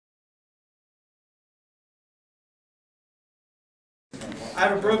I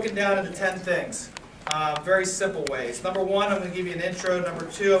have it broken down into 10 things. Very simple ways. Number 1, I'm going to give you an intro. Number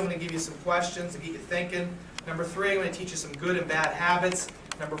 2, I'm going to give you some questions to get you thinking. Number 3, I'm going to teach you some good and bad habits.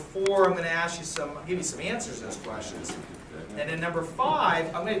 Number 4, I'm going to give you some answers to those questions. And then number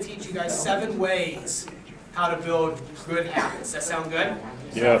 5, I'm going to teach you guys 7 ways how to build good habits. Does that sound good?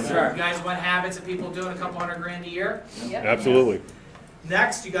 Yes. You guys want habits of people doing a couple $100,000 a year? Yep. Absolutely.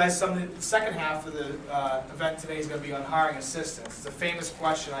 Next, you guys, the second half of the event today is going to be on hiring assistants. It's a famous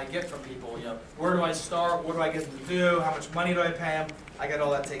question I get from people. You know, where do I start? What do I get them to do? How much money do I pay them? I got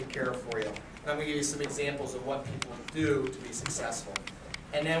all that taken care of for you. And I'm going to give you some examples of what people do to be successful.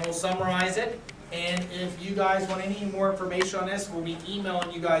 And then we'll summarize it. And if you guys want any more information on this, we'll be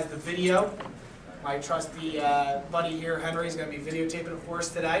emailing you guys the video. My trusty buddy here, Henry, is going to be videotaping it for us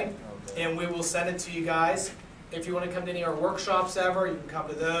today. And we will send it to you guys. If you want to come to any of our workshops ever, you can come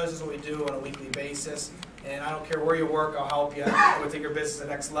to those. This is what we do on a weekly basis. And I don't care where you work, I'll help you. We'll take your business to the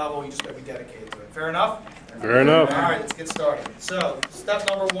next level. You just got to be dedicated to it. Fair enough? Fair enough. All right, let's get started. So, step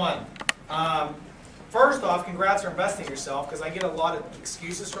number 1. First off, congrats for investing in yourself, because I get a lot of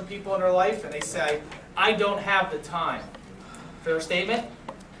excuses from people in their life, and they say, I don't have the time. Fair statement?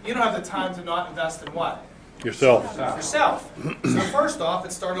 You don't have the time to not invest in what? Yourself. Yourself. So first off,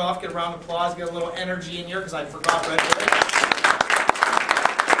 let's start off, get a round of applause, get a little energy in here, because I forgot Red Bull.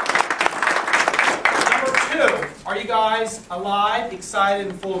 Number 2, are you guys alive, excited,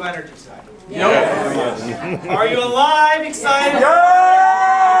 and full of energy today? Yes. Are you alive, excited?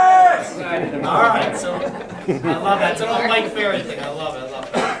 Yes! All right, so I love that. It's an old Mike Ferry thing. I love it. I love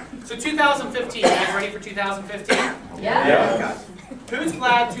it. So 2015, you guys ready for 2015? Yeah. Okay. Who's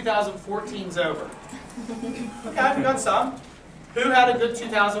glad 2014's over? Okay, we got some. Who had a good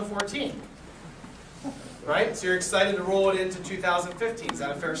 2014? Right? So you're excited to roll it into 2015. Is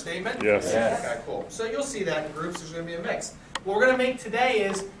that a fair statement? Yes. Okay, cool. So you'll see that in groups. There's going to be a mix. What we're going to make today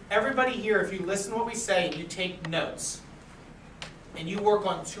is everybody here, if you listen to what we say and you take notes, and you work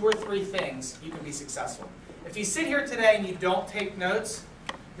on 2 or 3 things, you can be successful. If you sit here today and you don't take notes,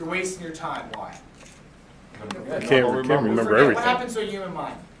 you're wasting your time. Why? I can't remember everything. What happens to a human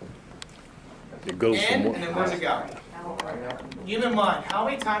mind? It goes In, from and then where's it go? Human mind. How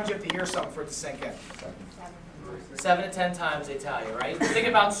many times do you have to hear something for it to sink in? 7 to 10 times, they tell you, right? Think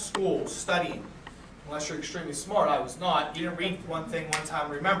about school, studying. Unless you're extremely smart, I was not. You didn't read one thing one time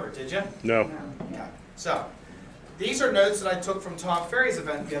and remember it, did you? No. Okay. So, these are notes that I took from Tom Ferry's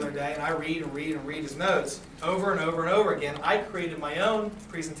event the other day, and I read and read and read his notes over and over and over again. I created my own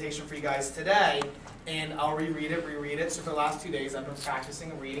presentation for you guys today, and I'll reread it. So for the last 2 days, I've been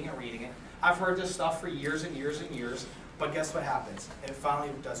practicing and reading it. I've heard this stuff for years and years and years, but guess what happens? It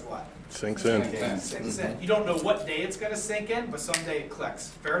finally does what? Sinks in. It sinks in. You don't know what day it's going to sink in, but someday it clicks.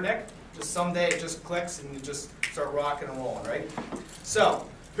 Fair, Nick? Just someday it just clicks and you just start rocking and rolling, right? So,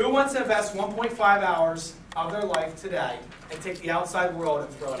 who wants to invest 1.5 hours of their life today and take the outside world and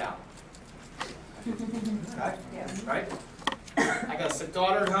throw it out? Okay? Right? I got a sick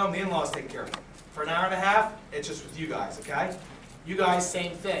daughter at home, the in-laws take care of it. For an hour and a half, it's just with you guys, okay? You guys,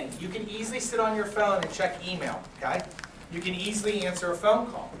 same thing. You can easily sit on your phone and check email, okay? You can easily answer a phone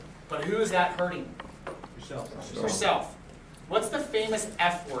call. But who is that hurting? Yourself. Yourself. What's the famous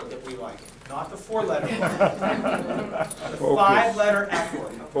F word that we like? Not the 4-letter word. The 5-letter F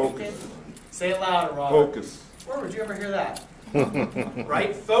word. Focus. Say it louder, Robert. Focus. Where would you ever hear that?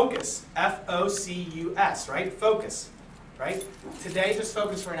 Right? Focus. F-O-C-U-S, right? Focus. Right? Today, just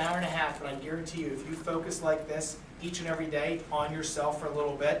focus for an hour and a half, and I guarantee you, if you focus like this each and every day on yourself for a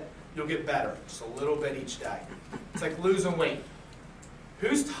little bit, you'll get better. Just a little bit each day. It's like losing weight.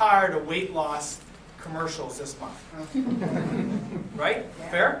 Who's tired of weight loss commercials this month? Right?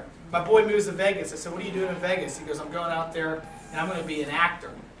 Fair? My boy moves to Vegas. I said, what are you doing in Vegas? He goes, I'm going out there, and I'm going to be an actor.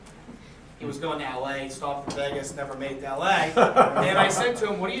 He was going to LA, stopped in Vegas, never made it to LA. And I said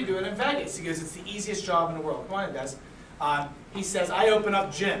to him, what are you doing in Vegas? He goes, it's the easiest job in the world. Come on, it does. He says, I open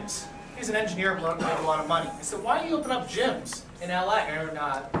up gyms. He's an engineer, but make a lot of money. I said, why do you open up gyms in LA, or in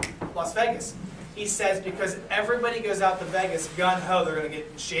Las Vegas? He says, because everybody goes out to Vegas, gun-ho, they're going to get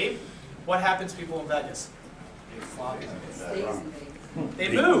in shape. What happens to people in Vegas?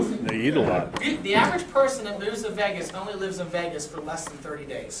 They move. They eat a lot. The average person that moves to Vegas only lives in Vegas for less than 30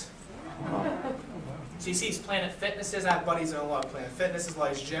 days. So you see these Planet Fitnesses, I have buddies that own a lot of Planet Fitnesses, a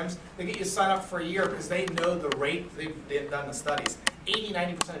lot of these gyms. They get you to sign up for a year because they know the rate, they've done the studies.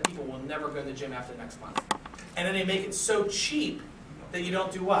 80–90% of people will never go to the gym after next month. And then they make it so cheap that you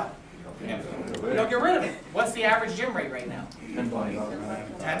don't do what? You don't get rid of it. What's the average gym rate right now?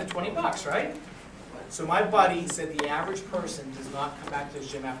 10 to 20 bucks, right? So my buddy said the average person does not come back to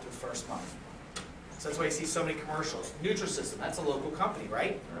his gym after the first month. So that's why you see so many commercials. Nutrisystem, that's a local company,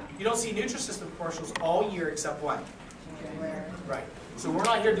 right? You don't see Nutrisystem commercials all year except when? Right. So we're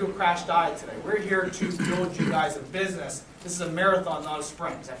not here to do a crash diet today. We're here to build you guys a business. This is a marathon, not a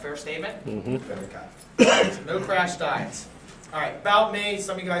sprint. Is that a fair statement? Mm-hmm. Okay. So no crash diets. All right, about me,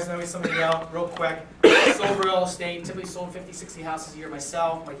 some of you guys know me, some of you don't. Real quick, sold real estate, typically sold 50, 60 houses a year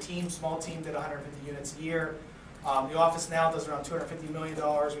myself. My team, small team, did 150 units a year. The office now does around $250 million.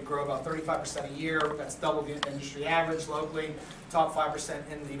 We grow about 35% a year. That's double the industry average locally. Top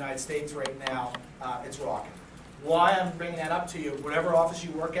 5% in the United States right now. It's rocking. Why I'm bringing that up to you, whatever office you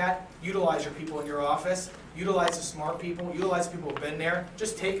work at, utilize your people in your office. Utilize the smart people. Utilize the people who have been there.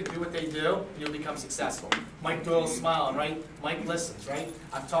 Just take and do what they do, and you'll become successful. Mike Doyle's smiling, right? Mike listens, right?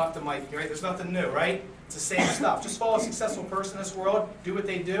 I've talked to Mike, right? There's nothing new, right? It's the same stuff. Just follow a successful person in this world, do what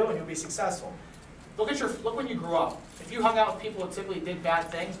they do, and you'll be successful. Look when you grew up. If you hung out with people who typically did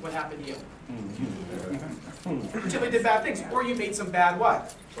bad things, what happened to you? You typically did bad things, or you made some bad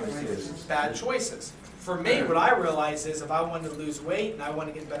what? Bad choices. For me, what I realized is if I wanted to lose weight and I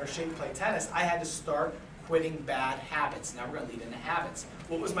wanted to get in better shape and play tennis, I had to start quitting bad habits. Now we're going to lead into habits.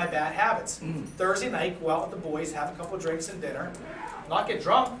 What was my bad habits? Thursday night, go out with the boys, have a couple of drinks and dinner, not get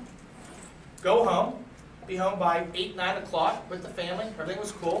drunk, go home, be home by 8, 9 o'clock with the family. Everything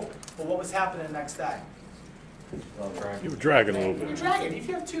was cool. But what was happening the next day? You were dragging a little bit. You're dragging. If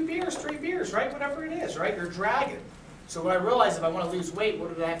you have 2 beers, 3 beers, right? Whatever it is, right? You're dragging. So what I realized, if I want to lose weight,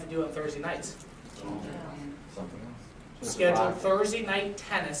 what did I have to do on Thursday nights? Schedule Thursday night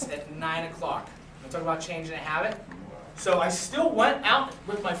tennis at 9 o'clock. I'm talking about changing a habit. So I still went out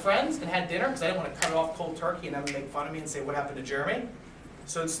with my friends and had dinner because I didn't want to cut it off cold turkey and then make fun of me and say, what happened to Jeremy?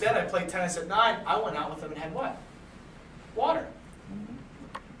 So instead I played tennis at 9. I went out with them and had what? Water.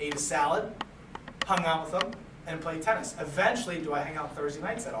 Ate a salad, hung out with them, and played tennis. Eventually, do I hang out Thursday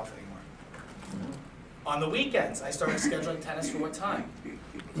nights that often anymore? On the weekends, I started scheduling tennis for what time?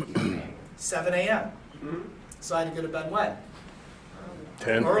 7 a.m. So I had to go to bed when?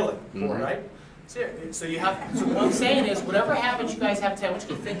 10. Early, right? So you have. So what I'm saying is, whatever habits you guys have today, I want you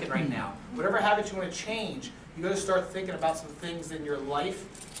to be thinking right now. Whatever habits you want to change, you got to start thinking about some things in your life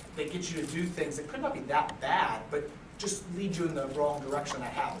that get you to do things that could not be that bad, but just lead you in the wrong direction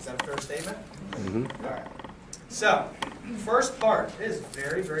that habit. Is that a fair statement? Mm-hmm. All right. So, first part is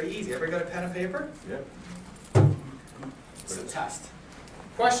very, very easy. Everybody got a pen and paper? Yep. It's a test.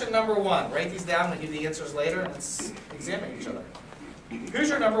 Question number 1. Write these down. I'll give you the answers later, and let's examine each other. Who's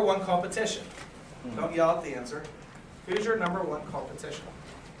your number 1 competition? Don't yell out the answer. Who's your number 1 competition?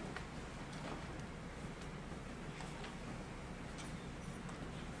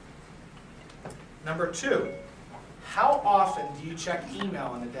 Number 2. How often do you check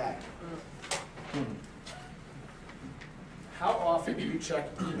email in a day? How often do you check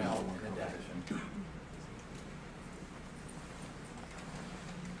email in a day?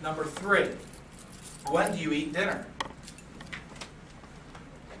 Number 3. When do you eat dinner?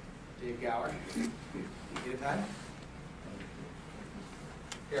 Dave Gower. Need a pen?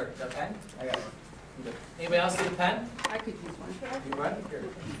 Here, got a pen? I got it. Anybody else need a pen? I could use one. You want? Here.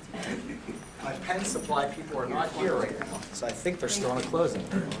 My pen supply people are not here right now, so I think they're still on a closing.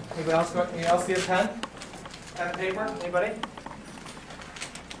 Anybody else need a pen? Pen and paper? Anybody?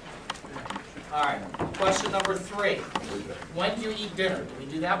 All right. Question number 3. When do you eat dinner? Did we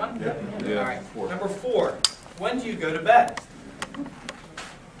do that one? Yeah. All right. Number 4. When do you go to bed?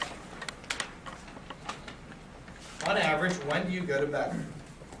 On average, when do you go to bed?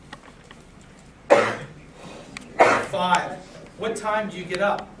 5. What time do you get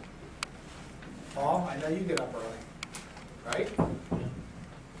up? Paul, I know you get up early, right?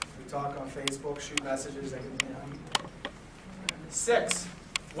 We talk on Facebook, shoot messages. 6.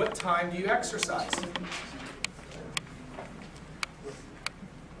 What time do you exercise?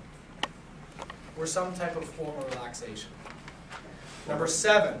 Or some type of form of relaxation. Number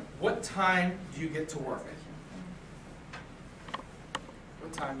 7. What time do you get to work?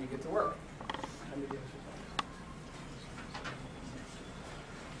 What time do you get to work?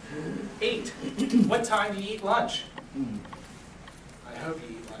 8. What time do you eat lunch? I hope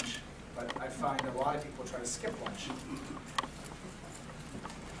you eat lunch, but I find a lot of people try to skip lunch.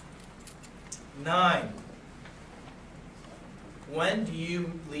 9. When do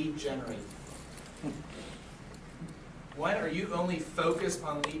you lead generate? When are you only focused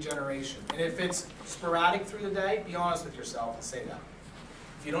on lead generation? And if it's sporadic through the day, be honest with yourself and say that.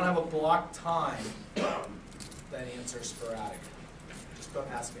 If you don't have a blocked time, then answer sporadic. Just don't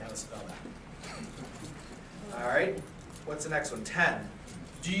ask me how to spell that. All right. What's the next one? 10.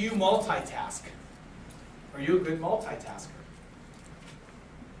 Do you multitask? Are you a good multitasker?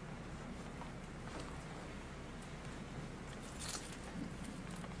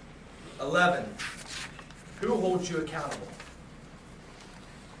 11. Who holds you accountable?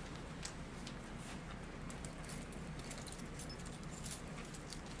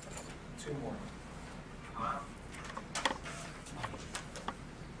 Two more.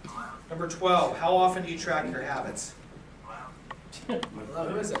 Number 12. How often do you track your habits? Hello,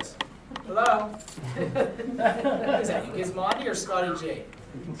 who is this? Hello? Who is that? You Gizmondi or Scotty J?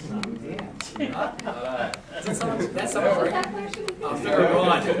 Huh? Is that someone? That's someone for Oh, fair on.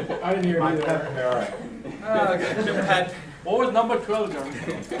 I didn't hear it either. Okay. What was number 12,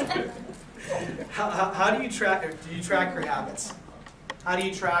 Jeremy? How do you track? Do you track your habits? How do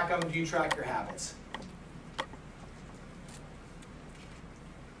you track them? Do you track your habits?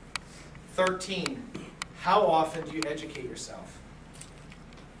 13. How often do you educate yourself?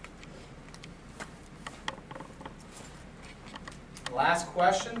 Last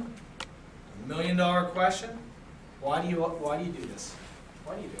question, $1 million question. Why do you do this?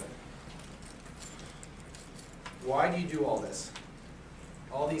 Why do you do it? Why do you do all this?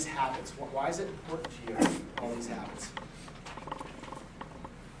 All these habits. Why is it important to you, all these habits?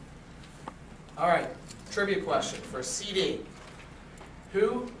 All right, trivia question for CD.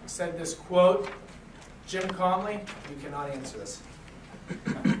 Who said this quote? Jim Conley, you cannot answer this.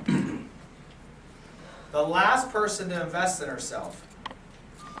 The last person to invest in ourselves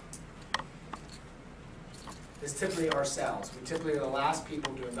is typically ourselves. We typically are the last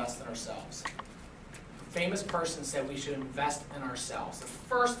people to invest in ourselves. A famous person said we should invest in ourselves. The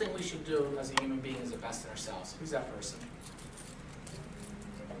first thing we should do as a human being is invest in ourselves. Who's that person?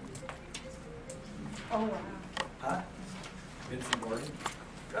 Oh, wow. Huh? Vince Lombardi.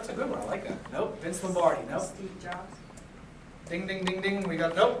 That's a good one. I like that. Nope. Vince Lombardi. Nope. Steve Jobs. Ding, ding, ding, ding. We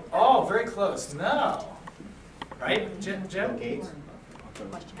got, nope. Oh, very close. No. Right? Jim? Gates.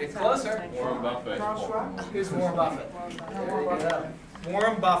 Get closer. Warren Buffett. Charles Schwab. Who's Warren Buffett? Warren Buffett.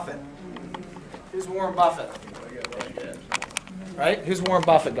 Warren Buffett. Who's Warren Buffett? Right? Who's Warren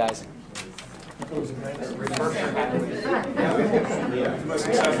Buffett, guys? So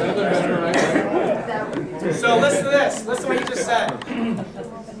listen to this. Listen to what he just said.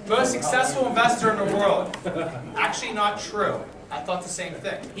 Most successful investor in the world. Actually not true. I thought the same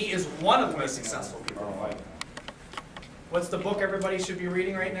thing. He is one of the most successful people. What's the book everybody should be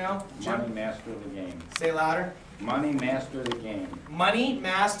reading right now? Money Master of the Game. Say louder. Money Master of the Game. Money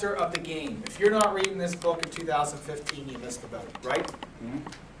Master of the Game. If you're not reading this book in 2015, you missed the boat, right?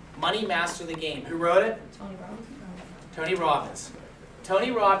 Money Master of the Game. Who wrote it? Tony Robbins. Tony Robbins.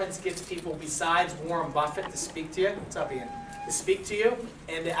 Tony Robbins gets people besides Warren Buffett to speak to you. What's up, Ian? To speak to you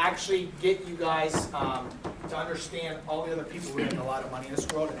and to actually get you guys to understand all the other people who are making a lot of money in this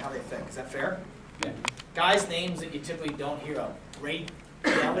world and how they think. Is that fair? Yeah. Guys' names that you typically don't hear of. Ray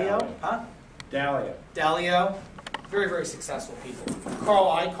Dalio? Huh? Dahlia. Dalio. Very, very successful people. Carl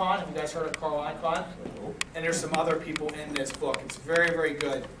Icahn. Have you guys heard of Carl Icahn? And there's some other people in this book. It's very, very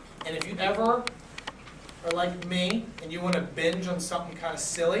good. And if you ever are like me and you want to binge on something kind of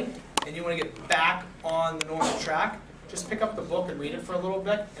silly and you want to get back on the normal track, just pick up the book and read it for a little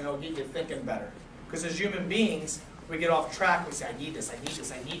bit and it'll get you thinking better. Because as human beings, we get off track, we say, I need this, I need this,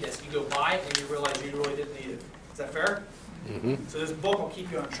 I need this. You go buy it and you realize you really didn't need it. Is that fair? Mm-hmm. So this book will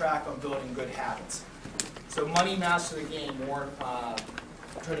keep you on track on building good habits. So Money Master of the Game, more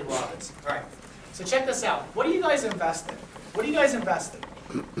Tony Robbins. All right, so check this out. What do you guys invest in? What do you guys invest in?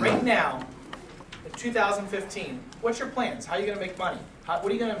 Right now, in 2015, what's your plans? How are you going to make money? What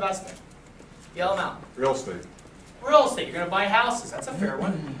are you going to invest in? Yell them out. Real estate. Real estate. You're going to buy houses. That's a fair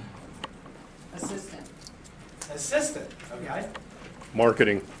one. Assistant. Assistant. Okay.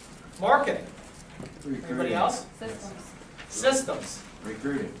 Marketing. Marketing. Anybody else? Systems. Systems.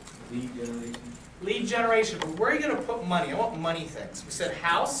 Recruiting. Lead generation. Lead generation. But where are you going to put money? I want money things. We said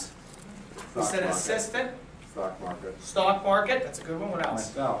house. We said assistant. Stock market. Stock market. That's a good one. What else?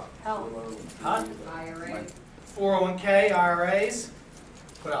 Myself. Health. Huh? IRA. 401k, IRAs.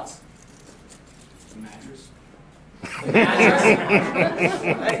 What else? The mattress. The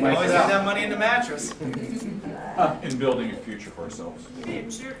mattress. Hey, you always need that money in the mattress. In building a future for ourselves.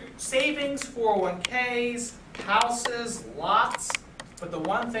 Savings, 401ks, houses, lots. But the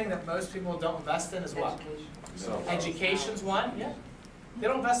one thing that most people don't invest in is what? Education. Education's one. Yeah. They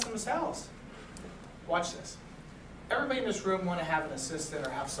don't invest in themselves. Watch this. Everybody in this room want to have an assistant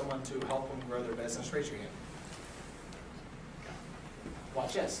or have someone to help them grow their business? Raise your hand.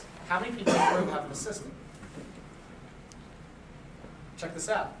 Watch this. How many people in this room have an assistant? Check this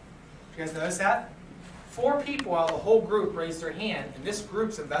out. You guys notice that? 4 people out of the whole group raised their hand, and this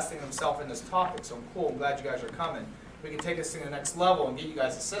group's investing themselves in this topic, so I'm cool. I'm glad you guys are coming. We can take this to the next level and get you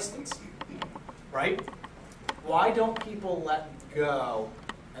guys assistance. Right? Why don't people let go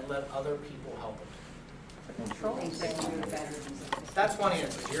and let other people help them? Think they can do it better themselves. That's one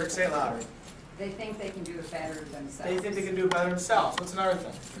answer. You're say it louder. They think they can do it better themselves. They think they can do it better themselves. What's another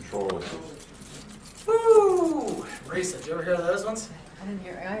thing? Control issues. Woo! Risa, did you ever hear of those ones? I didn't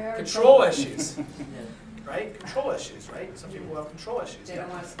hear. I heard Control issues. Right? Control issues, right? Some people have control issues. They don't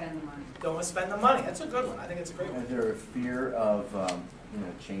want to spend the money. Don't want to spend the money. That's a good one. I think it's a great one. Is there a fear of,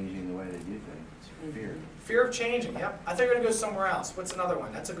 changing the way they do things? Fear. Fear of changing, yep. I think you're going to go somewhere else. What's another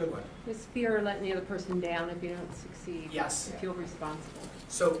one? That's a good one. There's fear of letting the other person down if you don't succeed. Yes. You feel responsible.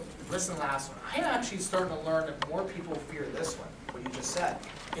 So, listen to the last one. I'm actually starting to learn that more people fear this one, what you just said.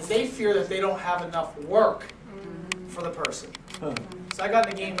 Is they fear that they don't have enough work for the person. So I got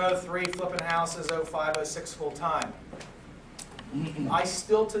in the game 03, flipping houses, 05, 06 full time. I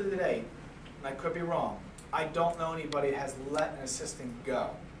still to today, and I could be wrong, I don't know anybody that has let an assistant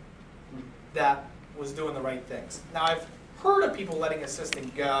go that was doing the right things. Now I've heard of people letting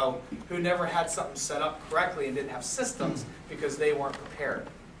assistant go who never had something set up correctly and didn't have systems because they weren't prepared.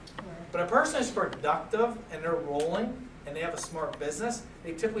 But a person who's productive and they're rolling and they have a smart business,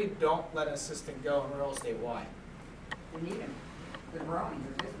 they typically don't let an assistant go in real estate. Why? They need them. They're growing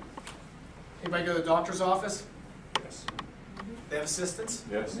their business. Anybody go to the doctor's office? Yes. They have assistants?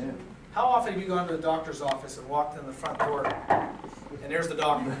 Yes. Yeah. How often have you gone to the doctor's office and walked in the front door and there's the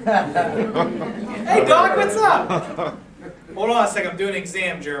doctor? Hey doc, what's up? Hold on a second, I'm doing an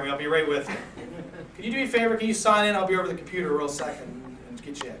exam, Jeremy. I'll be right with you. Can you do me a favor? Can you sign in? I'll be over the computer real second and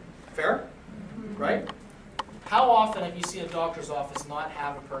get you in. Fair? Right? How often have you seen a doctor's office not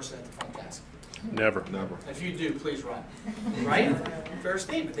have a person at the front desk? Never. Never. If you do, please run. Right? Fair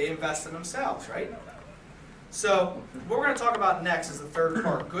statement. They invest in themselves, right? So, what we're going to talk about next is the third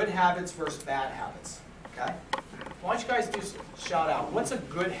part, good habits versus bad habits. Okay? Why don't you guys do shout out, what's a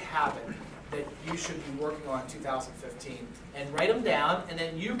good habit that you should be working on in 2015? And write them down, and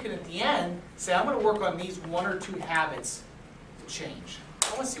then you can, at the end, say, I'm going to work on these 1 or 2 habits to change.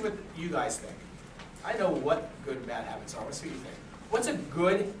 I want to see what you guys think. I know what good and bad habits are. Let's see what you think. What's a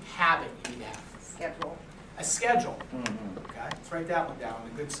good habit you need to have? Schedule. A schedule. Okay, let's write that one down on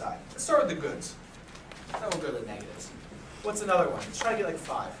the good side. Let's start with the goods. Then we'll go to the negatives. What's another one? Let's try to get like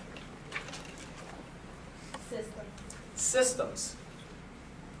 5. Systems.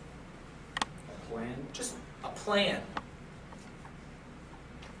 A plan? Just a plan.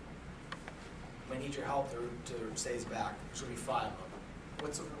 We need your help to say his back. Should be 5 of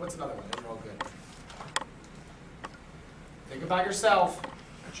them. What's another one? Those are all good. Think about yourself.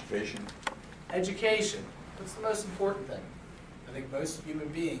 Education. Education. What's the most important thing? I think most human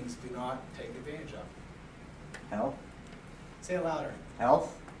beings do not take advantage of. Health? Say it louder.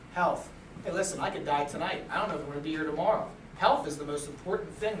 Health? Health. Hey, listen, I could die tonight. I don't know if we're going to be here tomorrow. Health is the most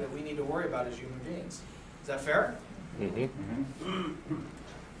important thing that we need to worry about as human beings. Is that fair? Mm-hmm.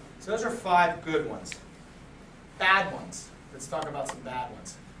 So those are 5 good ones. Bad ones. Let's talk about some bad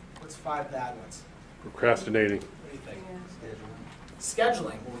ones. What's 5 bad ones? Procrastinating. What do you think?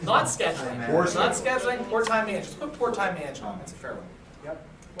 Scheduling. Not scheduling. Poor Not scheduling. Poor time management. Let's put poor time management. That's a fair one. Yep.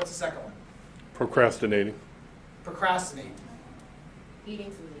 What's the second one? Procrastinating. Procrastinate. Eating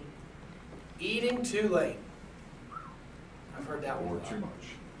too late. Eating too late. I've heard that Or one. too much.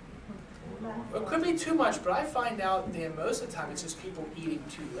 Well, it could be too much, but I find out that most of the time it's just people eating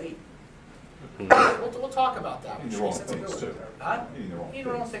too late. We'll talk about that. Eating the wrong That's a good things, one. too. Huh? Eating the wrong Eating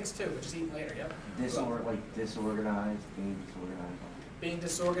the wrong things too, but just eating later, yep. Disorganized, being disorganized. Being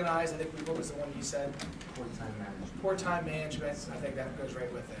disorganized, I think what was the one you said? Poor time management. I think that goes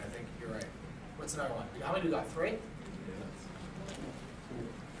right with it. I think you're right. What's another one? How many do we got? 3?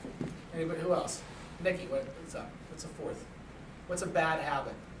 Anybody? Who else? Nikki, what's up? What's a 4th? What's a bad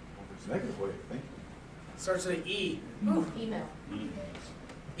habit? It's a negative way of thinking. Starts with an E. Ooh, Email.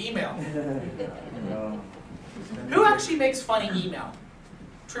 email. No. Who actually makes funny email?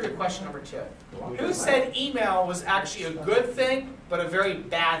 Trivia question number 2. Who said email was actually a good thing, but a very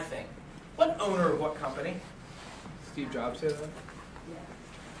bad thing? What owner of what company? Steve Jobs said that?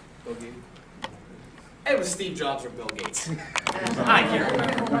 Bill Gates? It was Steve Jobs or Bill Gates. I can't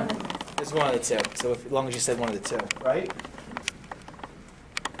remember. It's one of the 2. So as long as you said one of the 2, right?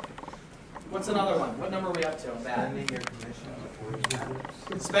 What's another one? What number are we up to on bad?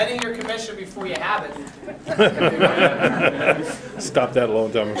 Spending your commission before you have it. Stop that a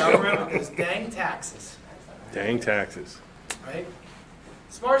long time Now ago. remember this, dang taxes, Dang taxes. right?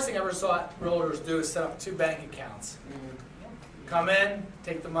 Smartest thing I ever saw realtors do is set up 2 bank accounts. Come in,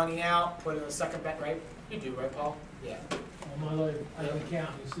 take the money out, put it in a second bank, right? You do, right, Paul? Yeah. All my life, I have an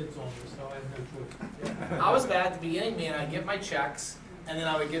accountant who sits on this, so I have no choice. I was bad at the beginning, man. I'd get my checks, and then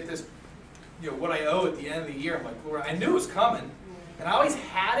I would get this, what I owe at the end of the year. I'm like, Lord, I knew it was coming, And I always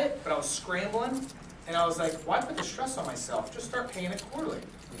had it, but I was scrambling, and I was like, why put the stress on myself? Just start paying it quarterly.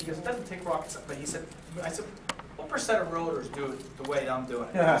 Because it doesn't take rocket science. But he said, I said, what percent of realtors do it the way I'm doing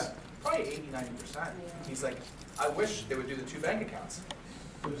it? He goes, probably 80, 90%. He's like, I wish they would do the 2 bank accounts.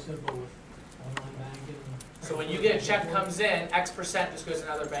 So simple with online banking. So when you get a check comes in, X% just goes in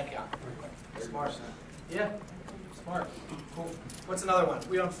another bank account. Smart. Yeah, smart. Cool. What's another one?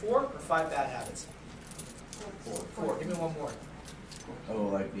 We on 4 or 5 bad habits? 4. Give me one more. Oh,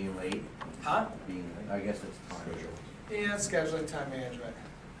 like being late? Huh? I guess it's time. Yeah, scheduling, time management.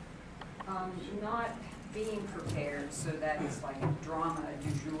 Not being prepared, so that it's like a drama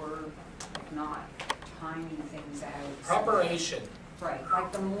du jour, like not timing things out. Preparation. Right,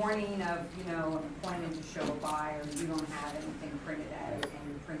 like the morning of, you know, an appointment to show a buyer, you don't have anything printed out and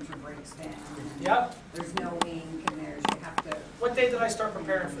your printer breaks down. And Yep. there's no ink and you have to, What day did I start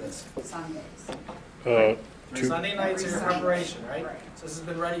preparing for this? Sundays. Sunday nights are your Sunday. preparation, right? Right. So this has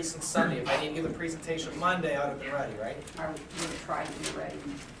been ready since Sunday. If I didn't give the presentation Monday, I would have been ready, right? I would try to be ready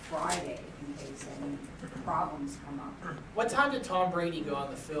Friday in case any problems come up. What time did Tom Brady go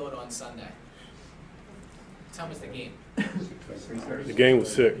on the field on Sunday? What time was the game? The game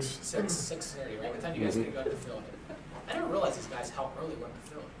was 6. 6:30, right? What time do you guys think go to the field? I didn't realize these guys how early went to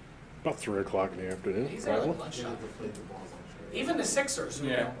the field. About 3 o'clock in the afternoon, He's there like probably. lunchtime. Even the Sixers, you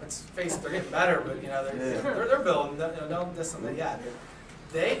Yeah. know, let's face it, they're getting better, but you know, they're building, you know, don't diss them yet.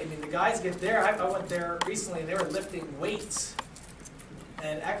 I mean, the guys get there. I went there recently, and they were lifting weights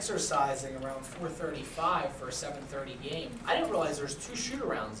and exercising around 4:35 for a 7:30 game. I didn't realize there's 2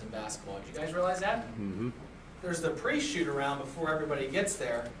 shoot-arounds in basketball. Did you guys realize that? Mm-hmm. There's the pre-shoot-around before everybody gets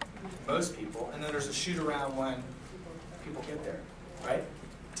there, most people, and then there's a shoot-around when people get there, right?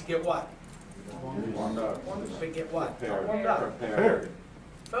 To get what? Warmed up. To get what? Prepared. Warmed up. Prepared.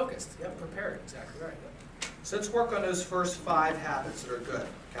 Focused, yeah, prepared, exactly right. So let's work on those first 5 habits that are good,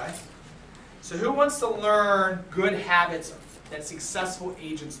 okay? So who wants to learn good habits that successful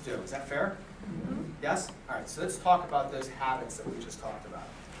agents do? Is that fair? Yes? All right, so let's talk about those habits that we just talked about.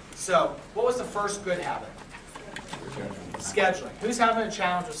 So, what was the first good habit? Scheduling. Who's having a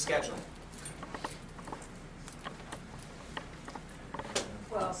challenge with scheduling?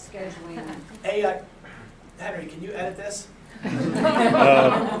 Well, scheduling, Hey, Henry, can you edit this?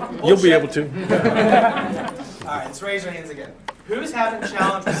 You'll be able to. All right, let's raise your hands again. Who's having a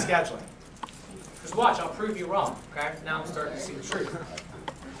challenge with scheduling? Because watch, I'll prove you wrong, okay? Now I'm starting to see the truth.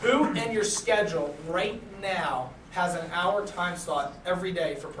 Who in your schedule right now has an hour time slot every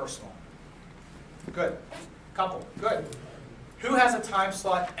day for personal? Good. Couple. Good. Who has a time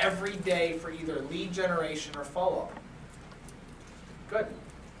slot every day for either lead generation or follow-up? Good.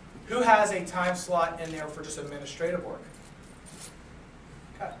 Who has a time slot in there for just administrative work?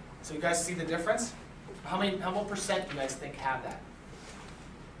 Okay. So you guys see the difference? How what percent do you guys think have that?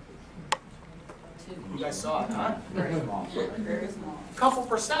 You guys saw it, huh? very small. Couple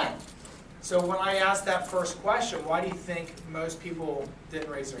percent. So when I asked that first question, why do you think most people didn't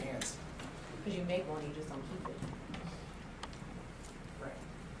raise their hands? Because you make one, you just don't keep it. Right.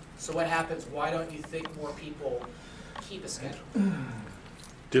 So what happens? Why don't you think more people keep a schedule?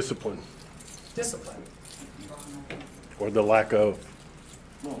 Discipline, Discipline. or the lack of.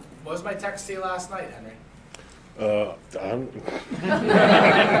 What was my text to you last night, Henry?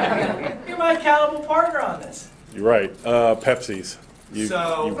 You're my accountable partner on this. You're right. Pepsi's. I you've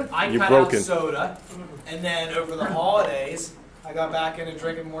cut broken. out soda, and then over the holidays, I got back into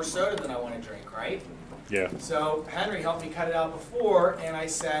drinking more soda than I want to drink, right? Yeah. So Henry helped me cut it out before, and I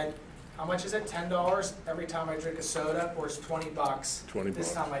said, how much is it? $10 every time I drink a soda, or it's $20? $20.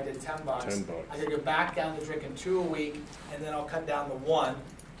 This time I did $10. $10. I could go back down to drinking 2 a week, and then I'll cut down to 1,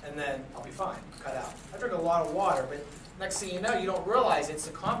 and then I'll be fine. Cut out. I drink a lot of water, but next thing you know, you don't realize it's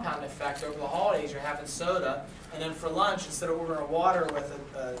a compound effect. Over the holidays, you're having soda, and then for lunch, instead of ordering water with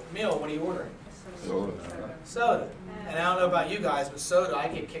a meal, what are you ordering? Soda. And I don't know about you guys, but soda, I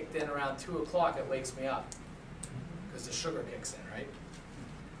get kicked in around 2 o'clock. It wakes me up because the sugar kicks in, right?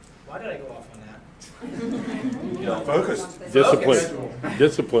 Why did I go off on that? You know, focused. Discipline.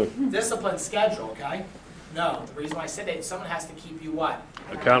 Discipline. Discipline schedule, okay? No, the reason why I said that, someone has to keep you what?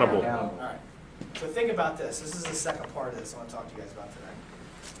 Accountable. All right. So think about this. This is the second part of this I want to talk to you guys about today.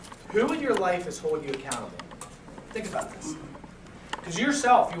 Who in your life is holding you accountable? Think about this. Because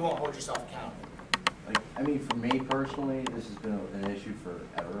yourself, you won't hold yourself accountable. Like, I mean, for me personally, this has been an issue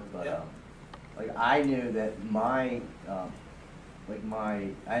forever, but, Yeah. like, I knew that I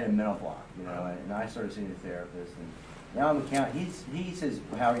had a mental block, you know, and I started seeing a therapist, and now I'm he says,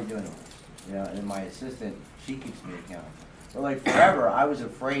 how are you doing on this? You know, and my assistant, she keeps me accountable. But like forever, I was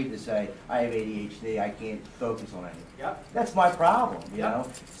afraid to say, I have ADHD, I can't focus on anything. Yep. That's my problem, you Yep. know?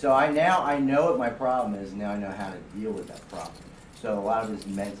 So I know what my problem is, now I know how to deal with that problem. So a lot of it is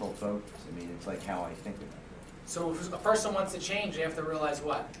mental focus. I mean, it's like how I think about it. So if a person wants to change, they have to realize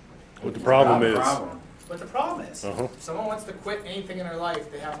what? What the problem is. What the problem is. Uh-huh. If someone wants to quit anything in their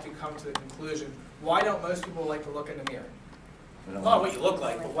life, they have to come to the conclusion, why don't most people like to look in the mirror? I don't Not know. what you look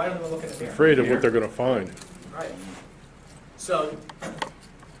like, but why don't they look in the mirror? Afraid of what they're gonna find. Right. So,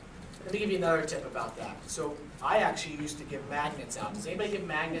 let me give you another tip about that. So, I actually used to give magnets out. Does anybody give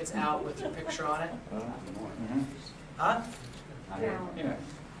magnets out with your picture on it? Huh? Yeah.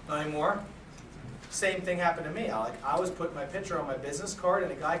 Not anymore? Same thing happened to me. I was putting my picture on my business card,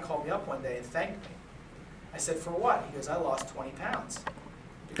 and a guy called me up one day and thanked me. I said, for what? He goes, I lost 20 pounds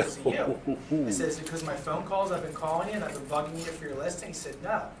because of you. I said, is it because of my phone calls I've been calling you and I've been bugging you for your listing? He said,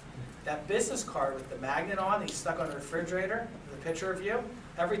 no. That business card with the magnet on that you stuck on the refrigerator, the picture of you,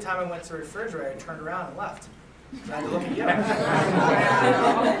 every time I went to the refrigerator, I turned around and left. I had to look at you.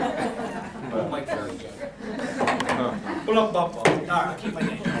 Oh, Mike Ferry joke. All right, I'll keep my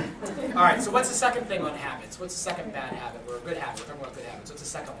name. All right, so what's the second thing on habits? What's the second bad habit or a good habit? We're talking about good habits. What's the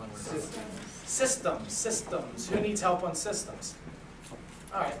second one we're doing? Systems. Who needs help on systems?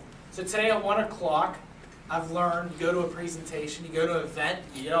 All right, so today at 1 o'clock, I've learned, you go to a presentation, you go to an event,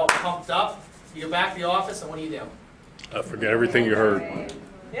 you get all pumped up, you go back to the office, and what do? Forget everything you heard.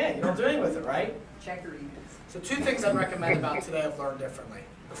 Yeah, you don't do anything with it, right? Check your emails. So 2 things I'd recommend about today I've learned differently.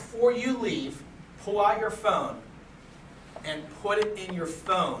 Before you leave, pull out your phone and put it in your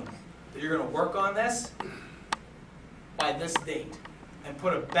phone that you're going to work on this by this date and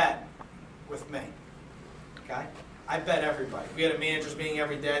put a bet with me. Okay? I bet everybody. We had a managers meeting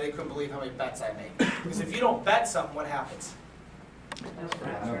every day. They couldn't believe how many bets I made. Because if you don't bet something, what happens?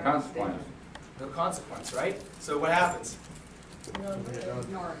 No consequence. No consequence, right? So what happens? Ignore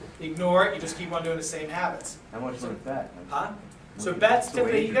it. Ignore it. You just keep on doing the same habits. How much would it bet? Huh? So bets,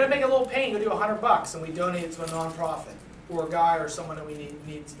 typically, you got to make a little paying. You do $100, and we donate it to a nonprofit or a guy or someone that we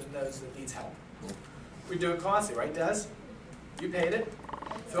needs that knows that needs help. We do it constantly, right, Des? You paid it.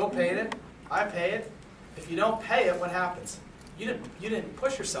 Phil paid it. I pay it. If you don't pay it, what happens? You didn't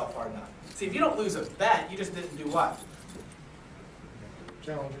push yourself hard enough. See, if you don't lose a bet, you just didn't do what?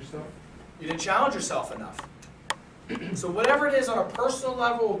 Challenge yourself. You didn't challenge yourself enough. So whatever it is on a personal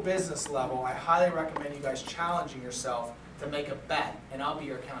level or business level, I highly recommend you guys challenging yourself to make a bet, and I'll be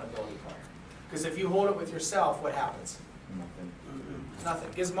your accountability partner. Because if you hold it with yourself, what happens? Nothing.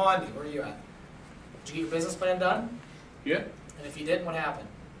 Nothing. Gizmondi, where are you at? Did you get your business plan done? Yeah, And if you didn't, what happened?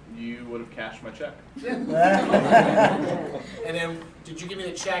 you would have cashed my check. And then, did you give me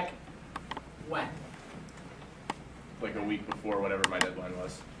the check when? Like a week before whatever my deadline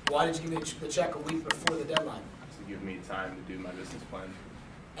was, Why did you give me the check a week before the deadline? to give me time to do my business plan.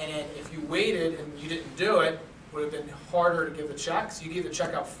 And then if you waited and you didn't do it, would have been harder to give the check. So you gave the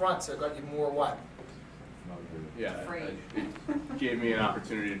check up front, so it got you more what? Yeah, Afraid. it gave me an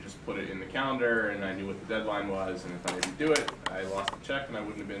opportunity to just put it in the calendar, and I knew what the deadline was, and if I didn't do it, I lost the check, and I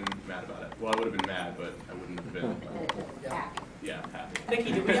wouldn't have been mad about it. Well, I would have been mad, but I wouldn't have been, Yeah. yeah, happy.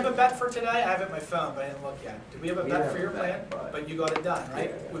 Nikki, did we have a bet for today? I have it on my phone, but I didn't look yet. Did we have a bet for your plan? But you got it done,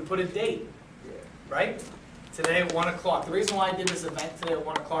 right? We put a date, right? Today at 1 o'clock. The reason why I did this event today at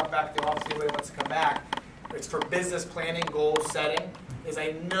 1 o'clock back at the office, anybody wants to come back, it's for business planning, goal setting, is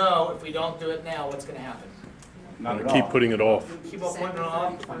I know if we don't do it now, what's going to happen? Not at Keep all. putting it off. Keep on putting it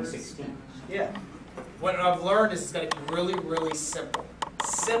off. 2016. Yeah. What I've learned is it's going to be really, really simple.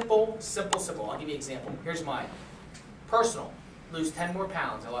 Simple, simple, simple. I'll give you an example. Here's mine. Personal. Lose 10 more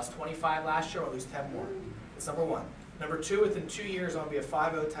pounds. I lost 25 last year. I'll lose 10 more. That's number 1. Number 2, within 2 years, I'll be a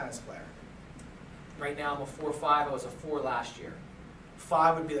 5.0 tennis player. Right now, I'm a 4.5. I was a 4 last year.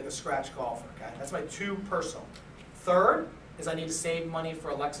 5 would be like a scratch golfer. Okay, that's my 2 personal. Third is I need to save money for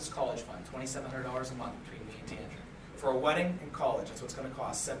Alexa's college fund, $2,700 a month between me and Tandra. For a wedding and college, that's what's going to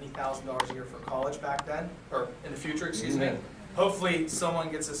cost $70,000 a year for college back then, or in the future, excuse me. Hopefully,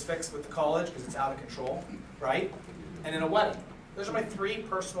 someone gets this fixed with the college because it's out of control, right? And then a wedding. Those are my 3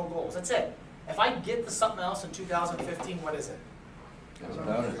 personal goals. That's it. If I get to something else in 2015, what is it?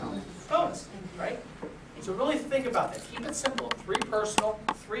 Bonus, right? So really think about that. Keep it simple. 3 personal,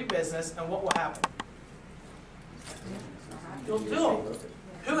 3 business, and what will happen? You'll do them.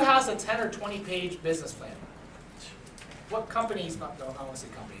 Who has a 10 or 20 page business plan? What companies, I don't want to say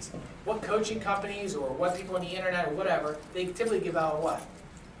companies, what coaching companies or what people on the internet or whatever, they typically give out a what?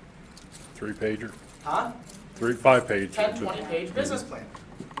 3-pager. Huh? 5-page. 10, 20 page business plan.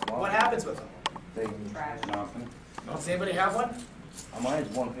 What happens with them? Nothing. Does anybody have one?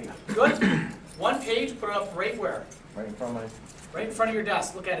 Mine's 1 page. Good. 1 page, put it up right where? Right in front of my, Right in front of your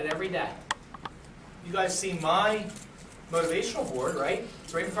desk. Look at it every day. You guys see my motivational board, right?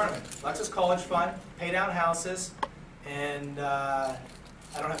 It's right in front of me. Lexus College Fund, pay down houses, and I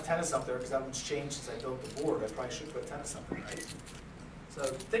don't have tennis up there because that one's changed since I built the board. I probably should put tennis up there, right? So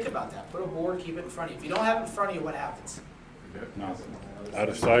think about that. Put a board, keep it in front of you. If you don't have it in front of you, what happens? Nothing. Out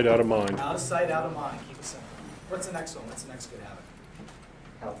of sight, out of mind. Out of sight, out of mind. Keep it simple. What's the next one? What's the next good habit?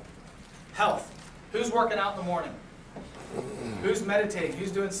 health. Health. Who's working out in the morning? Who's meditating?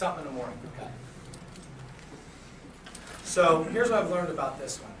 Who's doing something in the morning? Okay. So here's what I've learned about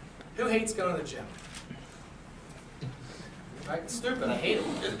this one. Who hates going to the gym? Right? It's stupid. I hate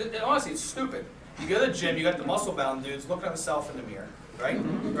it. Honestly, it's stupid. You go to the gym, you got the muscle-bound dudes looking at themselves in the mirror, right?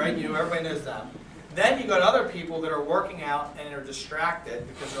 Right? You know, everybody knows that. Then you got other people that are working out and are distracted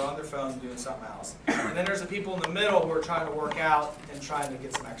because they're on their phones doing something else. And then there's the people in the middle who are trying to work out and trying to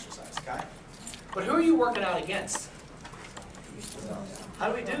get some exercise, okay? But who are you working out against? How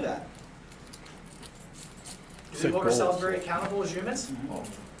do we do that? Do we Set hold ourselves goals. very accountable as humans? Well,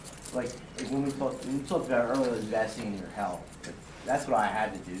 like when we talked about earlier investing in your health, that's what I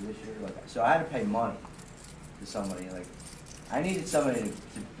had to do this year. Like, so I had to pay money to somebody. Like, I needed somebody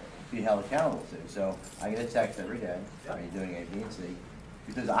to be held accountable to. So I get a text every day. Yep. Are you doing A, B, and C?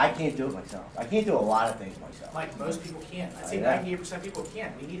 Because I can't do it myself. I can't do a lot of things myself. Mike, most people can't. I'd say Yeah. 98% of people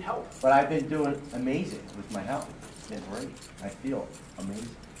can't. We need help. But I've been doing amazing with my health. It's been great. I feel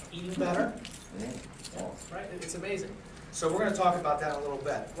amazing. Eating better, Yeah. Well, right? It's amazing. So we're going to talk about that in a little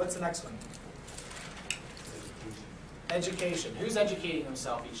bit. What's the next one? Education. Who's educating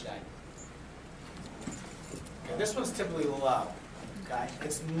himself each day? Okay, this one's typically low. Okay,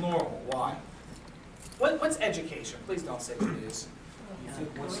 it's normal. Why? What's education? Please don't say the news. You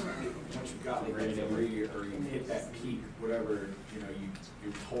think once you've gotten ready or you hit that peak, whatever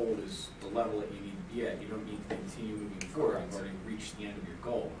you're told is the level that you need to be at, you don't need to continue moving forward. You've already reached the end of your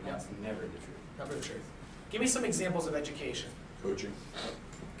goal. And that's never the truth. Never the truth. Give me some examples of education. Coaching.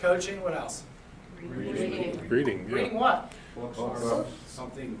 Coaching. What else? Reading. Reading, Reading yeah. what?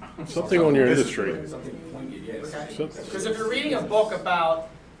 Something Something on your industry. Something pointed, yes. Okay. So- Because if you're reading a book about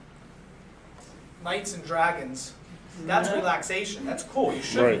knights and dragons, that's relaxation. That's cool. You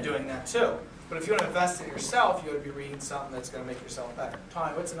should Right. be doing that too. But if you want to invest in yourself, you ought to be reading something that's going to make yourself better.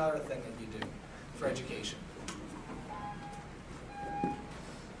 Tommy, what's another thing that you do for education?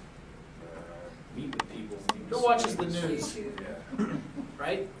 Meet with people. Who watches the news? Yeah.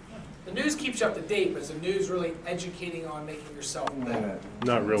 Right? The news keeps you up to date, but is the news really educating on making yourself better?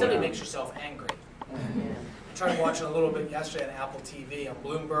 Not It really. simply makes yourself angry. I tried watching a little bit yesterday on Apple TV on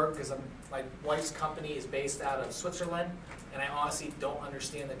Bloomberg because my wife's company is based out of Switzerland, and I honestly don't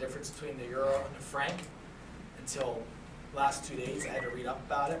understand the difference between the euro and the franc until last 2 days. I had to read up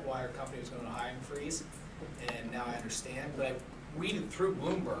about it, why our company was going on a hiring freeze, and now I understand. But I weeded through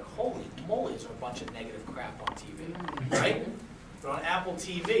Bloomberg. Holy moly, there's a bunch of negative crap on TV, right? But on Apple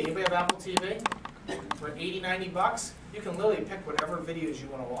TV, anybody have Apple TV? For $80, $90, you can literally pick whatever videos you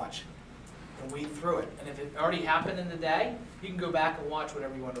want to watch and weed through it. And if it already happened in the day, you can go back and watch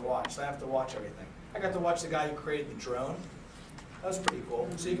whatever you want to watch. So I have to watch everything. I got to watch the guy who created the drone. That was pretty cool.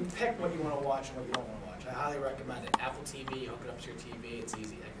 So you can pick what you want to watch and what you don't want to watch. I highly recommend it. Apple TV, hook it up to your TV. It's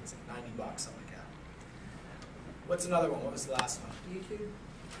easy. I think it's like $90, something like that. What's another one? What was the last one? YouTube.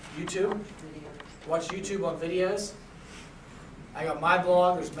 YouTube? Videos. Watch YouTube on videos. I got my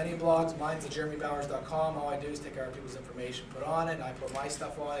blog. There's many blogs. Mine's at jbowers.com. All I do is take other people's information, put on it, and I put my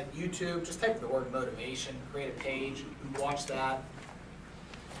stuff on it. YouTube, just type the word motivation, create a page, watch that.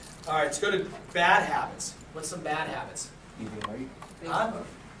 All right, let's go to bad habits. What's some bad habits? eating right. Huh?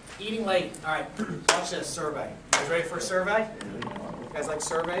 Eating late. All right, watch this survey. You guys ready for a survey? You guys like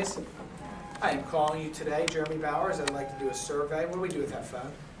surveys? I am calling you today, Jeremy Bowers. I'd like to do a survey. What do we do with that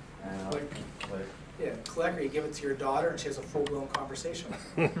phone? Click. Yeah, click, or you give it to your daughter, and she has a full-blown conversation.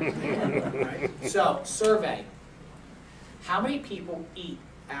 Right? So, survey. How many people eat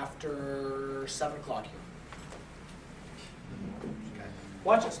after 7 o'clock here? Okay.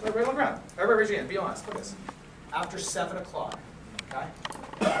 Watch this. Everybody look around. Everybody raise your hand. Be honest. Look at this. After 7 o'clock. Okay?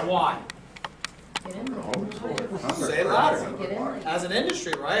 Why? Get in there. Say it louder. Get in there. As an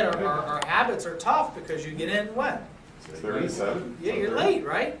industry, right, our habits are tough because you get in when? 37? Yeah, you're late,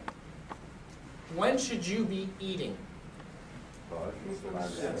 right? When should you be eating? So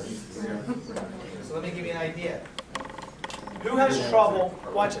let me give you an idea. Who has trouble,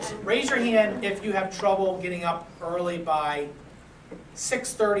 watch this, raise your hand if you have trouble getting up early by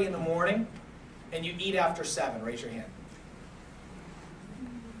 6:30 in the morning and you eat after 7, raise your hand.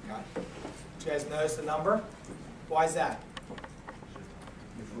 Okay. Did you guys notice the number? Why is that?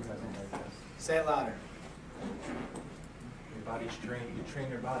 Say it louder. body's trained, you train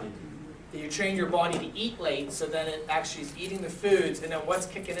your body. You train your body to eat late, so then it actually is eating the foods, and then what's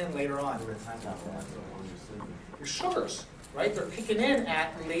kicking in later on? Your sugars, right? They're kicking in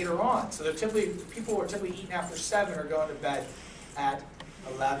at later on. So they're people who are typically eating after 7 are going to bed at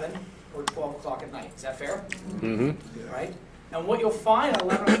 11 or 12 o'clock at night. Is that fair? Mm-hmm. Right? And what you'll find at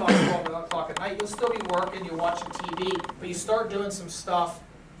 11 o'clock, 12 o'clock at night, you'll still be working, you're watching TV, but you start doing some stuff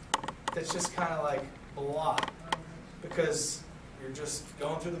that's just kind of like blah, because you're just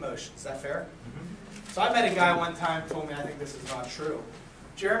going through the motions. Is that fair? So I met a guy one time who told me, I think this is not true.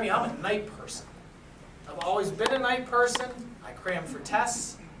 Jeremy, I'm a night person. I've always been a night person. I crammed for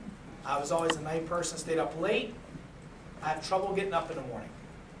tests. I was always a night person, stayed up late. I have trouble getting up in the morning.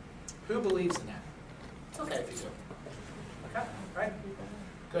 Who believes in that? It's okay if you do. Okay, right? You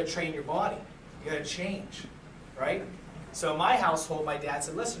gotta train your body. You gotta change, right? So in my household, my dad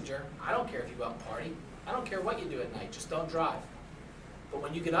said, listen, Jer, I don't care if you go out and party. I don't care what you do at night, just don't drive. But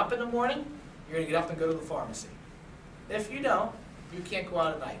when you get up in the morning, you're gonna get up and go to the pharmacy. If you don't, you can't go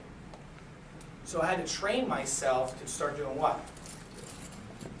out at night. So I had to train myself to start doing what?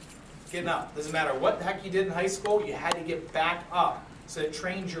 Getting up. Doesn't matter what the heck you did in high school, you had to get back up. So it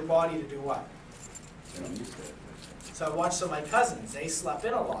trains your body to do what? So I watched some of my cousins, they slept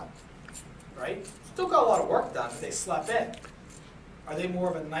in a lot, right? Still got a lot of work done, but they slept in. Are they more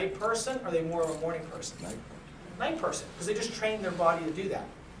of a night person, or are they more of a morning person? Night person, because they just train their body to do that.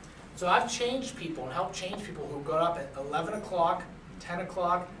 So I've changed people and helped change people who go up at 11 o'clock, 10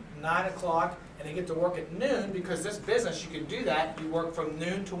 o'clock, 9 o'clock, and they get to work at noon, because this business, you can do that. You work from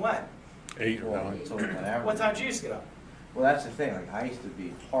noon to when? 8 or 9. So whenever. What time do you used to get up? Well, that's the thing. Like I used to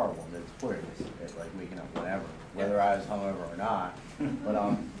be horrible, notorious at like waking up whenever, whether I was hungover or not.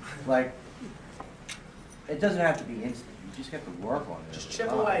 But like it doesn't have to be instant. You just have to work on it. Just chip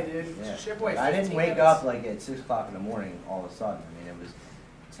away, dude. Yeah. Just chip away. I didn't 15 wake minutes. up like at 6 o'clock in the morning all of a sudden. I mean, it was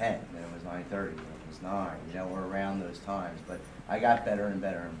 10, then it was 9:30, then it was 9. You know, we're around those times. But I got better and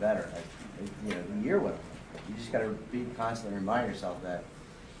better and better. You know, the year went on. You just got to be constantly remind yourself that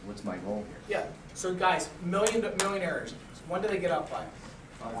what's my goal here. Yeah. So guys, millionaires. When do they get up by?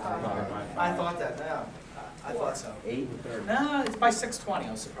 I thought that. Yeah. I thought so. 8. No, it's by 6:20.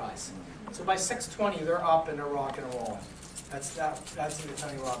 I was surprised. So by 6:20, they're up and they're rocking and rolling. That's in the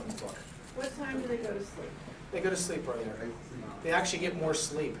Tony Robbins book. What time do they go to sleep? They go to sleep earlier. They actually get more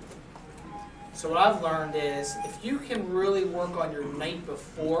sleep. So what I've learned is, if you can really work on your night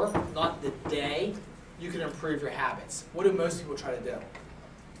before, not the day, you can improve your habits. What do most people try to do?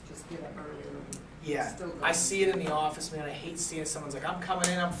 Just get up earlier. Yeah, Still going. I see it in the office, man. I hate seeing someone's like, I'm coming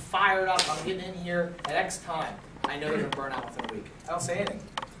in, I'm fired up, I'm getting in here at X time. I know they're gonna burn out within a week. I don't say anything.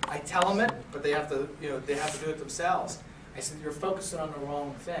 I tell them it, but they have to, they have to do it themselves. I said, you're focusing on the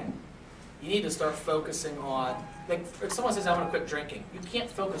wrong thing. You need to start focusing on, like, if someone says, I want to quit drinking, you can't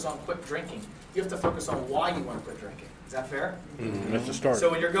focus on quit drinking. You have to focus on why you want to quit drinking. Is that fair? Mm-hmm. That's the start. So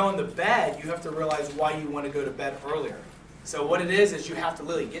when you're going to bed, you have to realize why you want to go to bed earlier. So what it is you have to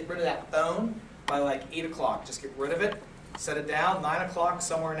literally get rid of that phone by like 8 o'clock. Just get rid of it, set it down, 9 o'clock,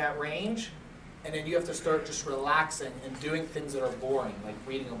 somewhere in that range, and then you have to start just relaxing and doing things that are boring, like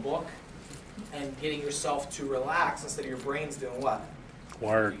reading a book and getting yourself to relax instead of your brain's doing what?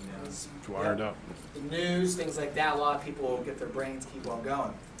 Wired. It's wired up. The news, things like that, a lot of people will get their brains keep on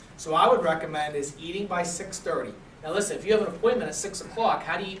going. So I would recommend is eating by 6:30. Now listen, if you have an appointment at 6 o'clock,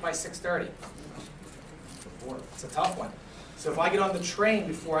 how do you eat by 6:30? It's a tough one. So if I get on the train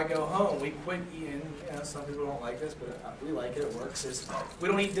before I go home, we quit eating, some people don't like this, but we like it, it works, is we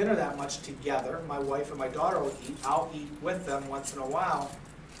don't eat dinner that much together. My wife and my daughter will eat. I'll eat with them once in a while,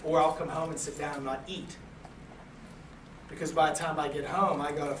 or I'll come home and sit down and not eat. Because by the time I get home,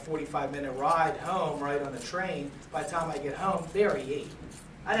 I got a 45-minute ride home right on the train. By the time I get home, they already ate.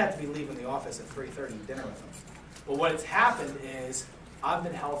 I'd have to be leaving the office at 3:30 dinner with them. But what has happened is I've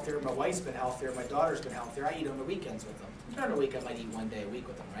been healthier, my wife's been healthier, my daughter's been healthier. I eat on the weekends with them. During the week, I might eat one day a week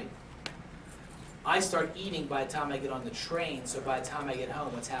with them, right? I start eating by the time I get on the train, so by the time I get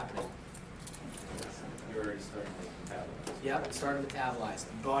home, what's happening? You're already starting to metabolize. Yep, it's starting to metabolize.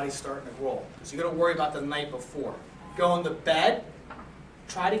 The body's starting to roll. So you got to worry about the night before. Going to bed,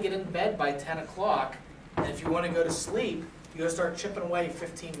 try to get in bed by 10 o'clock, and if you want to go to sleep, you got to start chipping away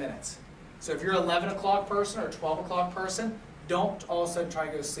 15 minutes. So if you're an 11 o'clock person or a 12 o'clock person, don't all of a sudden try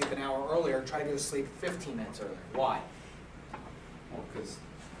to go to sleep an hour earlier. Try to go to sleep 15 minutes earlier. Why? Well, because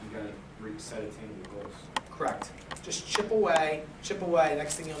you gotta set attainable goals. Correct. Just chip away, chip away.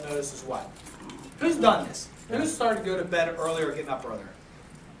 Next thing you'll notice is what? Who's done this? Who's started to go to bed earlier or getting up earlier?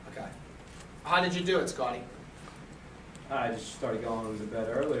 Okay. How did you do it, Scotty? I just started going to bed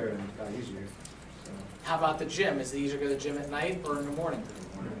earlier and it got easier. How about the gym? Is it easier to go to the gym at night or in the morning?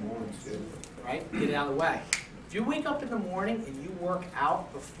 Right? Get it out of the way. If you wake up in the morning and you work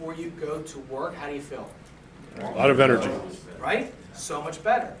out before you go to work, how do you feel? A lot of energy. Right? So much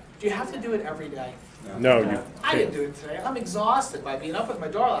better. Do you have to do it every day? No, you I didn't can't. do it today. I'm exhausted by being up with my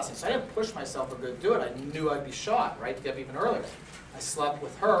daughter last night, so I didn't push myself to go do it. I knew I'd be shot, right, to get up even earlier. I slept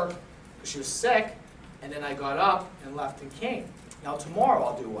with her because she was sick, and then I got up and left and came. Now tomorrow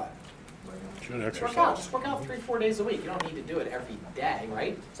I'll do what? Should Work out. exercise. Just work out 3-4 days a week. You don't need to do it every day,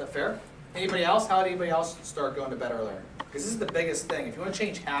 right? Is that fair? Anybody else? How did anybody else start going to bed earlier? Because this is the biggest thing. If you want to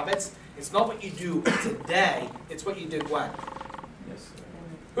change habits, it's not what you do today, it's what you did when.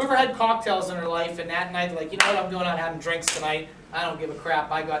 Whoever had cocktails in their life and that night, they're like, you know what, I'm going out having drinks tonight. I don't give a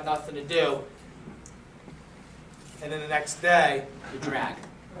crap. I got nothing to do. And then the next day, you drag.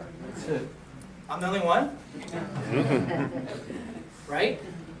 I'm the only one? Right?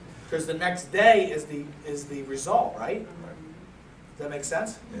 Because the next day is the result, right? Does that make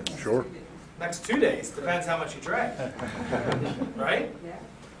sense? Sure. Next 2 days, depends how much you drink. Right? Yeah.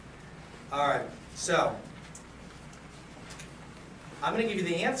 All right, so I'm going to give you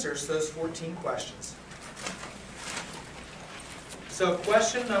the answers to those 14 questions. So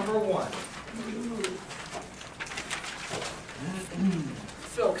question number 1.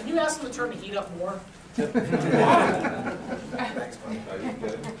 Phil, can you ask them to turn the heat up more? Thanks, buddy. I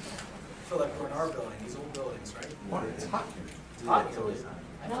feel like we're in our building, these old buildings, right? It's hot. It's hot here.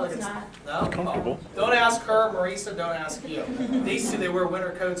 I feel No, like it's not. No? Comfortable. Oh. Don't ask her, Marisa, don't ask you. These two, they wear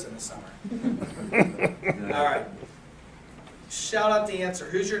winter coats in the summer. All right. Shout out the answer.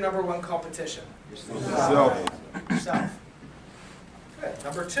 Who's your number 1 competition? Yourself. Yourself. Good.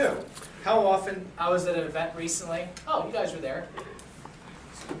 Number 2. How often, I was at an event recently. Oh, you guys were there.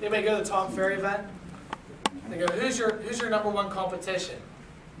 Anybody go to the Tom Ferry event? They go, who's your number 1 competition?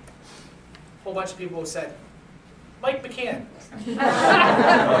 A whole bunch of people said, Mike McCann.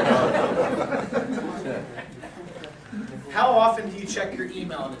 How often do you check your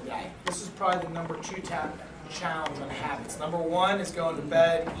email in a day? This is probably the number 2 challenge on habits. Number 1 is going to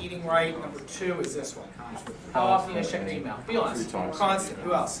bed, eating right. Number 2 is this one. How often do you guys check your email? Be honest. 3 times. Constant.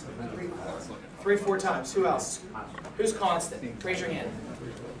 Who else? 3-4 times. Who else? Who's constant? Raise your hand.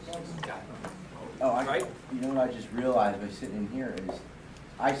 Okay. Oh, Right? you know what I just realized by sitting in here is,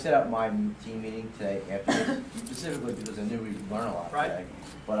 I set up my team meeting today after this, specifically because I knew we'd learn a lot Right. today.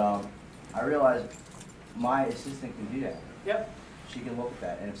 But I realized my assistant can do that. Yep. She can look at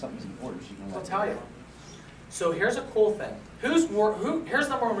that, and if something's important, she can look I'll at tell it. you. So here's a cool thing. Here's the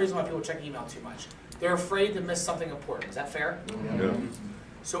number 1 reason why people check email too much. They're afraid to miss something important. Is that fair? Yeah.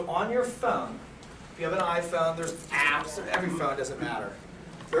 So on your phone, if you have an iPhone, there's apps, every phone, doesn't matter.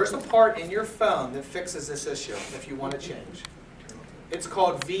 There's a part in your phone that fixes this issue if you want to change. It's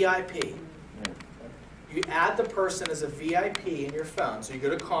called VIP. You add the person as a VIP in your phone. So you go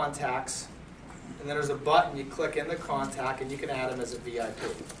to contacts, and then there's a button, you click in the contact, and you can add them as a VIP.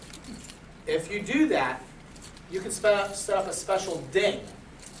 If you do that, you can set up a special ding.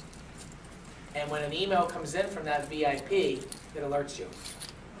 And when an email comes in from that VIP, it alerts you.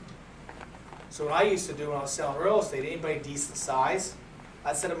 So what I used to do when I was selling real estate, anybody decent size,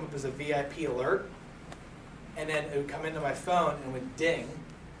 I'd set them up as a VIP alert, and then it would come into my phone and would ding.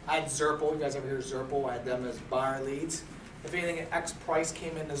 I had Zerple. You guys ever hear of Zerple? I had them as buyer leads. If anything at X price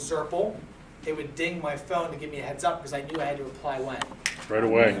came into Zerple, it would ding my phone to give me a heads up because I knew I had to reply when. Right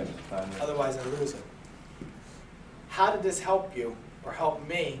away. Otherwise, I'd lose it. How did this help you or help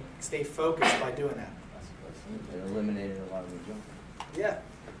me stay focused by doing that? It eliminated a lot of the junk. Yeah.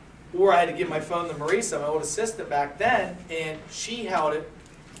 Or I had to give my phone to Marisa, my old assistant back then, and she held it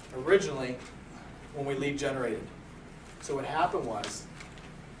originally when we lead generated. So what happened was,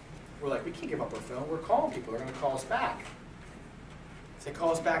 we're like, we can't give up our phone. We're calling people. They're going to call us back. If they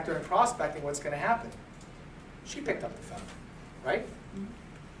call us back during prospecting, what's going to happen? She picked up the phone, right?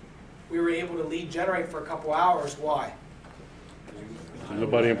 We were able to lead generate for a couple hours. Why?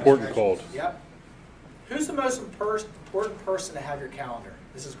 Nobody important called. Yep. Who's the most important person to have your calendar?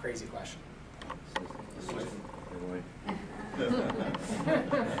 This is a crazy question.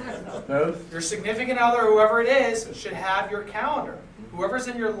 Both? Your significant other, whoever it is, should have your calendar. Whoever's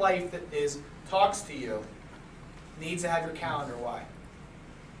in your life that talks to you needs to have your calendar. Why?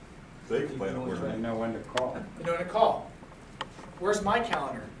 They can plan it where They know when to call. You know when to call. Where's my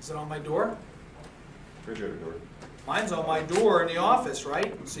calendar? Is it on my door? refrigerator door. Mine's on my door in the office,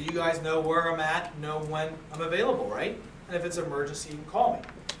 right? So you guys know where I'm at, know when I'm available, right? And if it's an emergency, you can call me.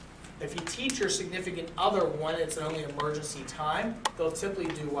 If you teach your significant other when it's only emergency time, they'll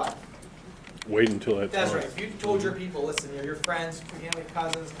typically do what? Wait until that That's time. right. If you told your people, listen, your friends, family,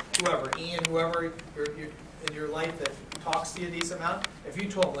 cousins, whoever, Ian, whoever in your life that talks to you a decent amount, if you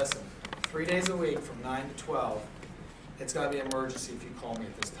told them, listen, 3 days a week from 9 to 12, it's got to be an emergency if you call me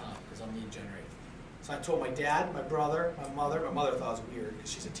at this time because I'm need generated. So I told my dad, my brother, my mother. My mother thought it was weird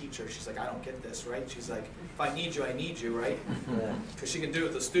because she's a teacher. She's like, I don't get this, right? She's like, if I need you, right? Because she can do it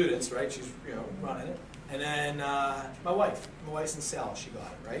with the students, right? She's running it. And then my wife's in sales. She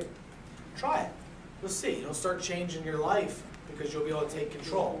got it, right? Try it. You'll see. You'll start changing your life because you'll be able to take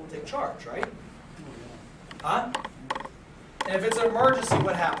control, take charge, right? Huh? And if it's an emergency,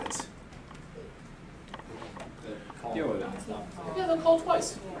 what happens? Deal with it. Yeah, they'll call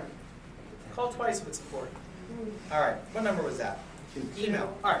twice. Call twice if it's important. All right. What number was that?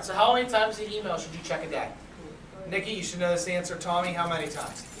 Email. All right. So how many times the email should you check a day? Nikki, you should know this answer. Tommy, how many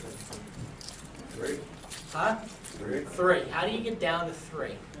times? 3. Huh? 3. 3. How do you get down to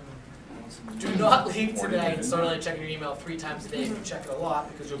 3? Do not leave today and start only checking your email 3 times a day if you check it a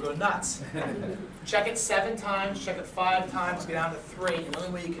lot because you'll go nuts. Check it 7 times, check it 5 times, get down to 3. And the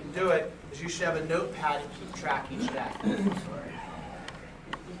only way you can do it is you should have a notepad and keep track each day.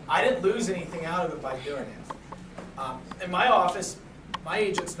 I didn't lose anything out of it by doing it. In my office, my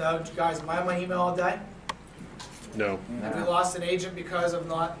agents know, do you guys, am I on my email all day? No. Have we lost an agent because of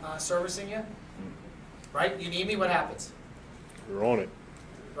not servicing you? Right? You need me, what happens? We're on it.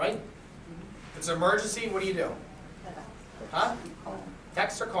 Right? If it's an emergency, what do you do? Huh?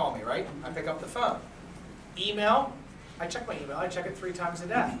 Text or call me, right? I pick up the phone. Email, I check my email. I check it 3 times a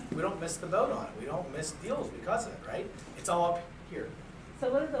day. We don't miss the boat on it. We don't miss deals because of it, right? It's all up here.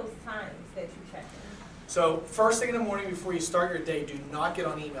 So what are those times that you check in? So first thing in the morning before you start your day, do not get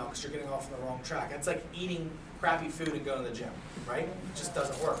on email because you're getting off on the wrong track. That's like eating crappy food and going to the gym, right? It just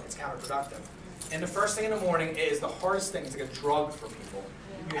doesn't work. It's counterproductive. And the first thing in the morning is the hardest thing. It's like a drug for people.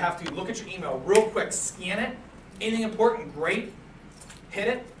 You have to look at your email real quick, scan it. Anything important, great. Hit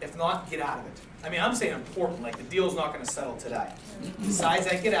it. If not, get out of it. I mean, I'm saying important, like the deal's not going to settle today. Besides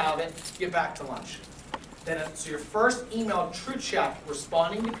that, get out of it, get back to lunch. Then, so your first email true check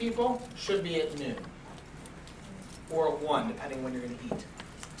responding to people should be at noon. Or at 1, depending when you're going to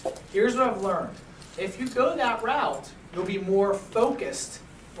eat. Here's what I've learned. If you go that route, you'll be more focused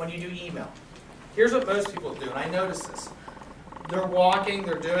when you do email. Here's what most people do, and I notice this. They're walking,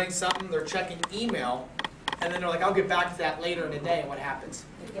 they're doing something, they're checking email, and then they're like, I'll get back to that later in the day, and what happens?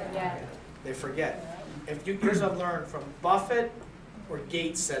 Yeah. They forget. Here's what I've learned from Buffett or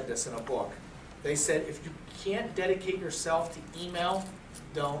Gates said this in a book. They said, if you can't dedicate yourself to email,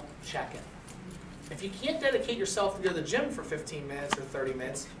 don't check it. If you can't dedicate yourself to go to the gym for 15 minutes or 30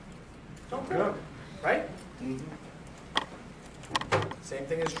 minutes, don't do it, right? Same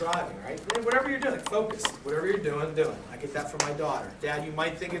thing as driving, right? Whatever you're doing, focus. Whatever you're doing, do it. I get that from my daughter. Dad, you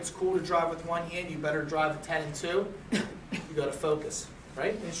might think it's cool to drive with one hand. You better drive with 10 and 2. You got to focus,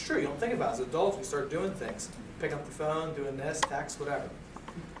 right? And it's true. You don't think about it. As adults, we start doing things. Pick up the phone, doing this, text, whatever.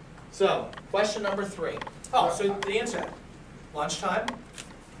 So, question number 3. Oh, so the answer: lunchtime,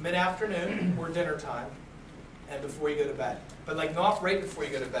 mid-afternoon, or dinner time, and before you go to bed. But like not right before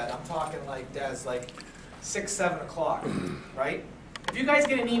you go to bed. I'm talking like Des, like 6, 7 o'clock, right? If you guys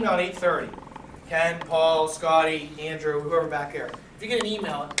get an email at 8:30, Ken, Paul, Scotty, Andrew, whoever back there, if you get an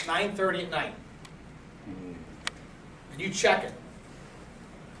email at 9:30 at night, and you check it,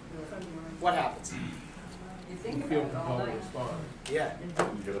 what happens? You think You feel about it all compelled to night. respond. Yeah.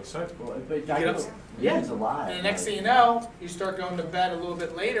 You get upset. Well, but Get ups- yeah, yeah. it's a lie. And the next thing you know, you start going to bed a little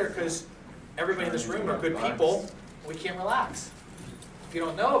bit later because everybody in this room are good people. We can't relax. If you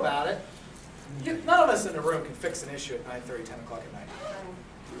don't know about it, none of us in the room can fix an issue at 9:30, 10 o'clock at night.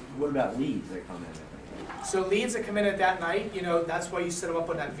 What about leads that come in? So leads that come in at that night, that's why you set them up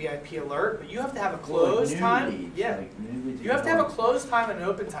on that VIP alert. But you have to have a Well, like close new time. leads, Yeah. like new leads You have to have a come close time and an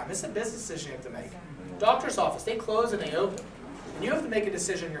open time. This is a business decision you have to make. Doctor's office, they close and they open. And you have to make a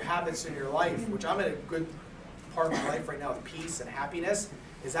decision, your habits in your life, which I'm in a good part of my life right now with peace and happiness,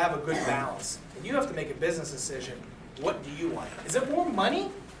 is I have a good balance. And you have to make a business decision. What do you want? Is it more money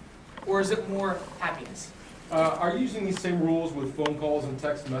or is it more happiness? Are you using these same rules with phone calls and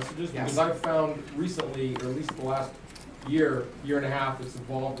text messages? Yes. Because I've found recently, or at least the last year and a half, it's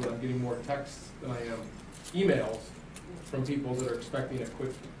evolved that I'm getting more texts than I am emails from people that are expecting a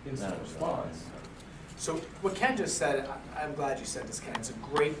quick instant response. So what Ken just said, I'm glad you said this, Ken. It's a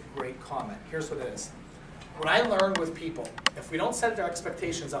great, great comment. Here's what it is. What I learned with people, if we don't set their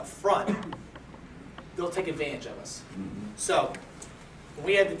expectations up front, they'll take advantage of us. So when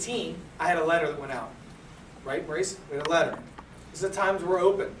we had the team, I had a letter that went out. Right, Maurice? We had a letter. This is the times we're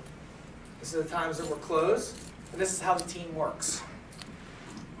open. This is the times that we're closed. And this is how the team works.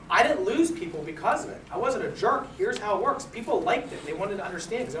 I didn't lose people because of it. I wasn't a jerk. Here's how it works. People liked it. They wanted to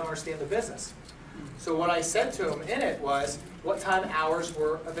understand because they don't understand the business. So what I said to them in it was what time hours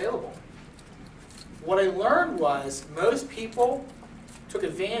were available. What I learned was most people took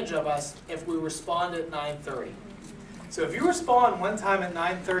advantage of us if we responded at 9:30. So if you respond one time at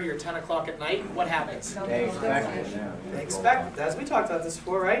 9:30 or 10 o'clock at night, what happens? They expect it now. They expect it. As we talked about this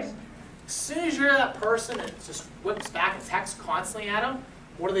before, right? As soon as you're that person that just whips back and texts constantly at them,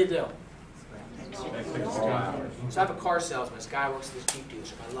 what do? So I have a car salesman. This guy works at this Jeep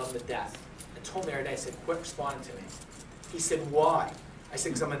dealership. I love him to death. And told me the other day, I said, quit responding to me. He said, why? I said,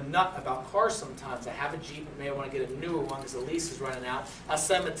 because I'm a nut about cars sometimes. I have a Jeep and may want to get a newer one because the lease is running out. I'll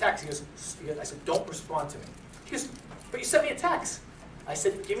send him a text. He goes, I said, don't respond to me. He goes, but you sent me a text. I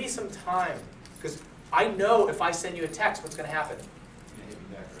said, give me some time. Because I know if I send you a text, what's going to happen?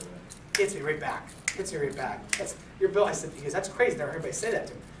 Hits me right back. Hits me right back. That's your bill. I said, because that's crazy. Never heard anybody say that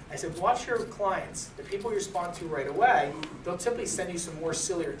to me. I said, watch your clients. The people you respond to right away, they'll typically send you some more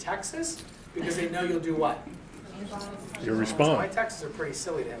sillier texts because they know you'll do what? You My respond. texts are pretty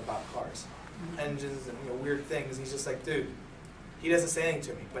silly to him about cars. Engines and weird things. He's just like, dude, he doesn't say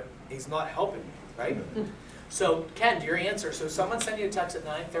anything to me, but he's not helping me, right? So, Ken, to your answer, so someone sent you a text at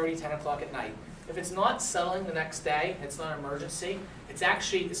 9:30, 10 o'clock at night. If it's not settling the next day, it's not an emergency, it's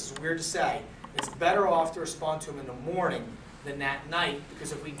actually, this is weird to say, it's better off to respond to him in the morning than that night,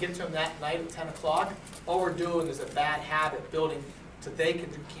 because if we get to him that night at 10 o'clock, all we're doing is a bad habit building so they can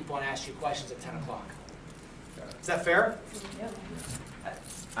keep on asking you questions at 10 o'clock. Is that fair?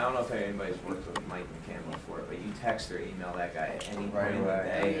 I don't know if anybody's worked with Mike McCampbell before, but you text or email that guy at any Right point in the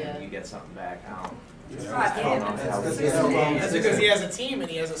away. day and you get something back. I don't That's because he has a team and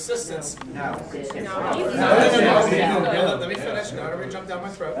he has assistants. No. Let me finish. No, don't jump down my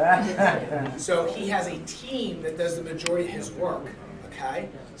throat. So he has a team that does the majority of his work. Okay.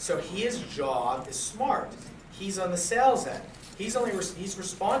 So his job is smart. He's on the sales end. He's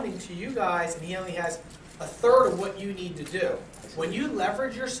responding to you guys, and he only has a third of what you need to do. When you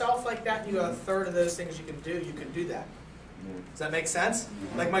leverage yourself like that, and you have a third of those things you can do that. Does that make sense?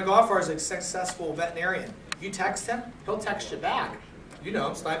 Like my golfer is a successful veterinarian. You text him, he'll text you back. You know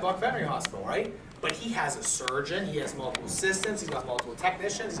him, Steinbach Veterinary Hospital, right? But he has a surgeon, he has multiple assistants, he's got multiple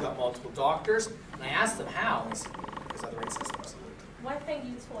technicians, he's got multiple doctors. And I asked him how. He said, because other rate systems. One thing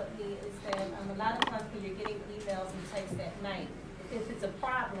you taught me is that a lot of times when you're getting emails and texts at night, if it's a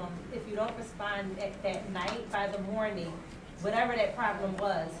problem, if you don't respond at that night, by the morning, whatever that problem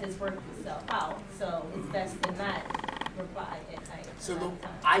was, has worked itself out. So it's best to not reply at night. So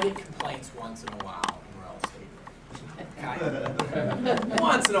I get complaints once in a while in real estate. Okay.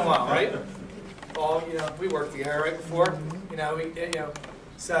 Once in a while, right? Well, we worked together right before.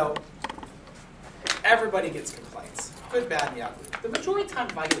 So everybody gets complaints, good, bad, and the ugly. The majority of the time,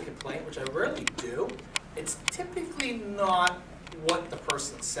 if I get a complaint, which I rarely do, it's typically not what the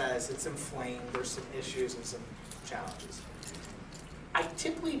person says. It's inflamed. There's some issues and some challenges. I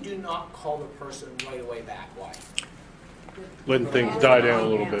typically do not call the person right away back. Why? Letting things die down a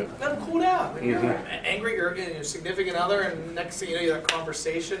little bit. Let them cool down. When you're angry, you're your significant other, and next thing you know, you have a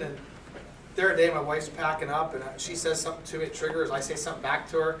conversation. And the other day, my wife's packing up, and she says something to me, it triggers. I say something back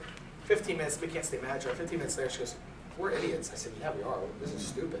to her. 15 minutes, we can't stay mad at her. 15 minutes later, she goes, "We're idiots." I said, "Yeah, we are. This is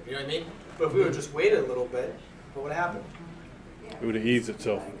stupid." You know what I mean? But if we would just wait a little bit, what would happen? It would have eased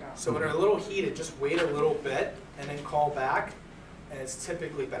itself. So when they're a little heated, just wait a little bit and then call back, and it's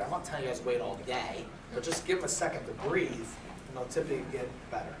typically better. I'm not telling you guys to wait all day, but just give them a second to breathe, and they'll typically get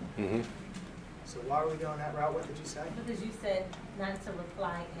better. So why are we going that route? What did you say? Because you said not to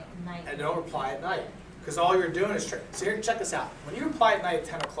reply at night. And don't reply at night. Because all you're doing is, so here, check this out. When you reply at night at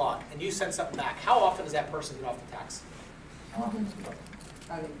 10 o'clock and you send something back, how often does that person get off the text?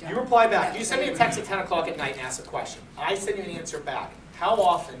 You reply back. You send me a text at 10 o'clock at night and ask a question. I send you an answer back. How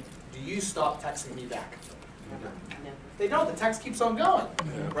often do you stop texting me back? They don't. The text keeps on going,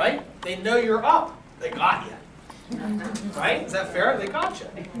 right? They know you're up. They got you. Right? Is that fair? They got you.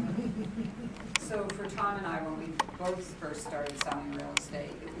 So for Tom and I, when we both first started selling real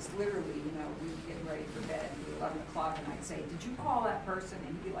estate, it was literally, we'd get ready for bed, it'd be 11 o'clock, and I'd say, "Did you call that person?" And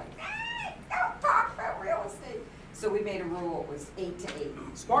he'd be like, "Hey, don't talk about real estate." So we made a rule, it was 8 to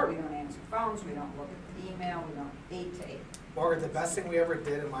 8. Smart. We don't answer phones, we don't look at the email, we don't, 8 to 8. Margaret, the best thing we ever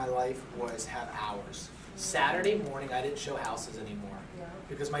did in my life was have hours. Saturday morning, I didn't show houses anymore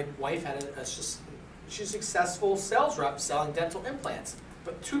because my wife had she's a successful sales rep selling dental implants.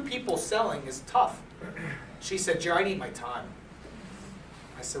 But 2 people selling is tough. She said, "Jerry, I need my time."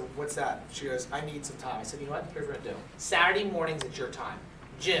 I said, "What's that?" She goes, "I need some time." I said, "You know what? Here's what we're going to do. Saturday mornings, it's your time.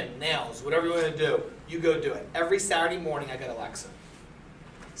 Gym, nails, whatever you want to do, you go do it." Every Saturday morning, I got Alexa.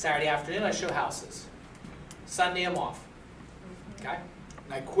 Saturday afternoon, I show houses. Sunday, I'm off. Okay?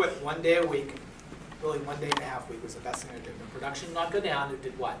 And I quit 1 day a week. Really, 1 day and a half week was the best thing I did. The production did not go down. It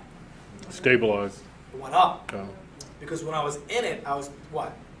did what? Stabilize. It went up. Oh. Because when I was in it, I was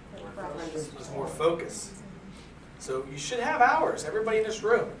what? I was more focused. So you should have hours. Everybody in this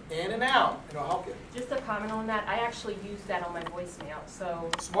room, in and out. It'll help you. Just a comment on that, I actually use that on my voicemail, so.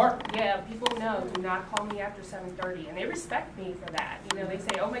 Smart. Yeah, people know, do not call me after 7:30, and they respect me for that. You know, they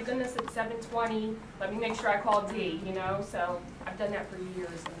say, oh my goodness, it's 7:20, let me make sure I call D, you know? So I've done that for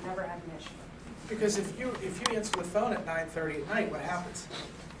years and never had an issue. Because if you answer the phone at 9:30 at night, what happens?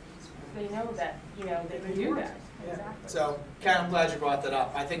 They know that, you know, they can do that. Yeah. Exactly. So, Ken, I'm glad you brought that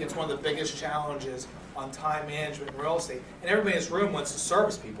up. I think it's one of the biggest challenges on time management in real estate. And everybody in this room wants to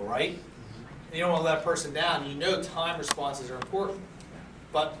service people, right? And you don't want to let a person down. You know time responses are important.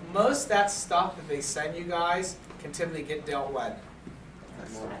 But most of that stuff that they send you guys can typically get dealt with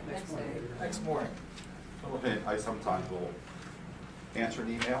next morning. Okay, I sometimes will answer an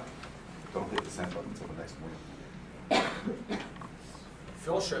email, don't hit the send button until the next morning.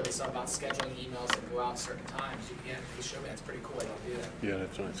 Phil showed me something about scheduling emails that go out at certain times. He showed me that's pretty cool. I don't do that. Yeah,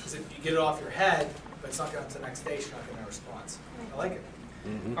 that's nice. Because if you get it off your head, but it's not going to the next day, you're not getting a response. I like it.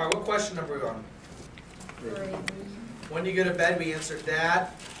 Mm-hmm. All right, what question number are we on? When do you go to bed? We answered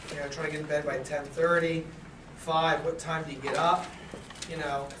that. You know, try to get in bed by 10:30. 5, what time do you get up? You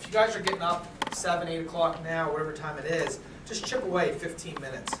know, if you guys are getting up 7, 8 o'clock now, whatever time it is, just chip away 15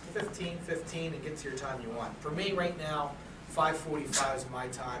 minutes. 15, and get to your time you want. For me right now, 5:45 is my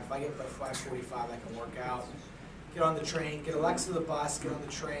time. If I get by 5:45, I can work out, get on the train, get Alexa to the bus, get on the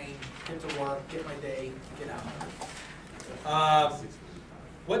train, get to work, get my day, get out.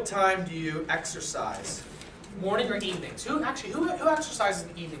 What time do you exercise? Morning or evenings? Who exercises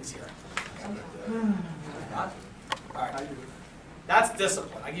in the evenings here? Not? All right. That's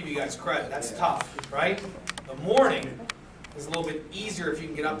discipline. I give you guys credit. That's tough, right? The morning is a little bit easier if you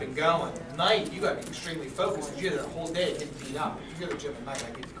can get up and going. Night, you got to be extremely focused because you have the whole day getting beat up. If you go to the gym at night,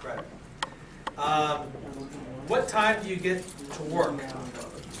 I give you credit. What time do you get to work?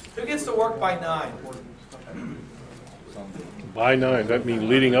 Who gets to work by 9? By 9, that means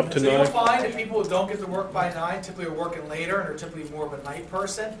leading up to So you'll 9? find that people who don't get to work by 9 typically are working later and are typically more of a night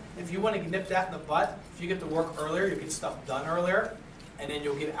person. If you want to nip that in the butt, if you get to work earlier, you'll get stuff done earlier, and then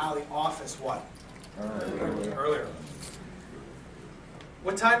you'll get out of the office what? Earlier.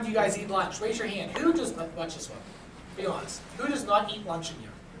 What time do you guys eat lunch? Raise your hand. Who does not watch this one? Be honest. Who does not eat lunch in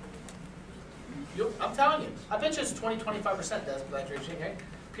here? I'm telling you. I bet you it's 20-25% does, but raise your hand.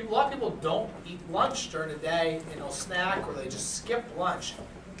 A lot of people don't eat lunch during the day, and they'll snack or they just skip lunch.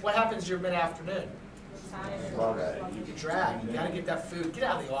 What happens your mid-afternoon? You get dragged. You got to get that food. Get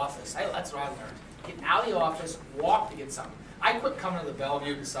out of the office. That's what I learned. Get out of the office, walk to get something. I quit coming to the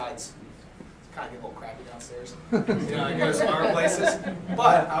Bellevue besides kind of get a little crappy downstairs. You know, I go to some other places.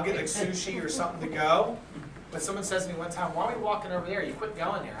 But I'll get like sushi or something to go. But someone says to me one time, why are we walking over there? You quit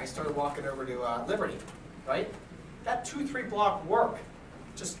going there. I started walking over to Liberty, right? That 2-3 block work,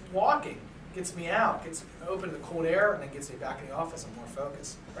 just walking, gets me out, gets open to the cold air, and then gets me back in the office. I'm more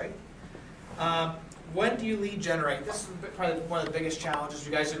focused, right? When do you lead generate? This is probably one of the biggest challenges.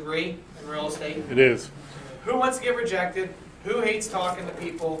 You guys agree in real estate? It is. Who wants to get rejected? Who hates talking to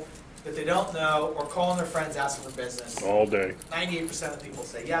people that they don't know or calling their friends asking for business? All day. 98% of people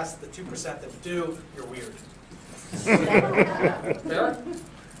say yes. The 2% that do, you're weird. Fair?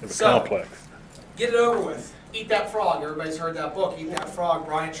 It's complex. Get it over with. Eat That Frog. Everybody's heard that book, Eat That Frog.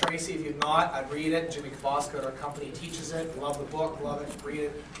 Brian Tracy, if you've not, I'd read it. Jimmy Kvasko at our company teaches it. Love the book, love it, read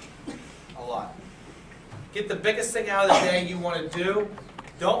it. A lot. Get the biggest thing out of the day you want to do,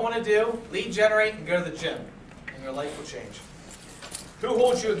 don't want to do, lead generate, and go to the gym. And your life will change. Who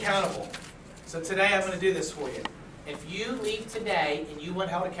holds you accountable? So today I'm going to do this for you. If you leave today and you want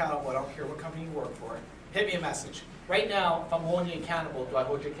held accountable, I don't care what company you work for, hit me a message. Right now, if I'm holding you accountable, do I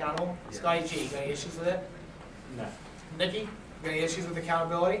hold you accountable? Yeah. Scotty G, you got any issues with it? No. Nikki, you got any issues with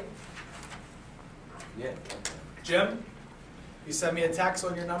accountability? Yeah. Jim, you send me a text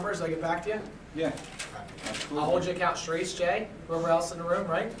on your numbers, I'll get back to you? Yeah. I'll hold you account. Sharice, Jay, whoever else in the room,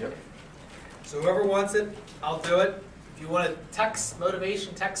 right? Yep. So whoever wants it, I'll do it. If you want to text,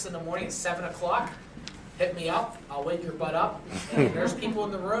 motivation text in the morning at 7 o'clock, hit me up. I'll wake your butt up. And there's people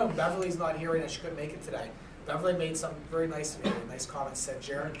in the room. Beverly's not here and she couldn't make it today. Beverly made some very nice comments. Said,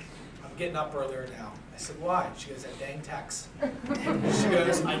 Jared, I'm getting up earlier now. I said, why? She goes, that dang text. She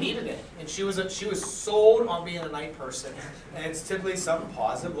goes, I needed it. And she was sold on being a night person. And it's typically something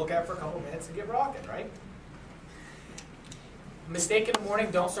positive. Look at it for a couple minutes and get rocking, right? Mistake in the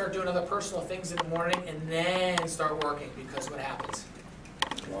morning, don't start doing other personal things in the morning and then start working, because what happens?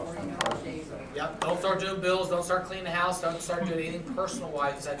 Before you know it, day's over. Yep, don't start doing bills, don't start cleaning the house, don't start doing anything personal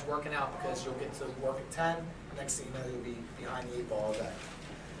while besides working out, because you'll get to work at 10, next thing you know, you'll be behind the 8 ball all day.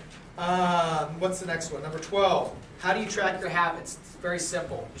 What's the next one? Number 12, how do you track your habits? It's very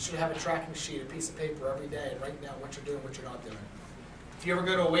simple. You should have a tracking sheet, a piece of paper every day, and write down what you're doing, what you're not doing. If you ever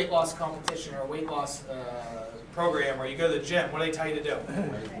go to a weight loss competition or a weight loss program, or you go to the gym, what do they tell you to do?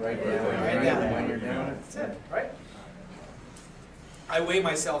 Right Write there, down. when you're doing it. That's it, right? I weigh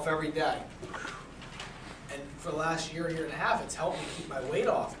myself every day. And for the last year, year and a half, it's helped me keep my weight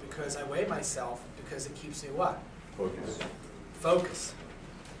off because I weigh myself because it keeps me what? Focus. Focus.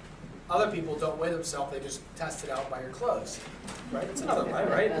 Other people don't weigh themselves, they just test it out by your clothes. Right? That's another way,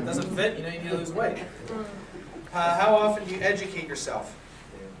 right? If it doesn't fit, you know you need to lose weight. How often do you educate yourself?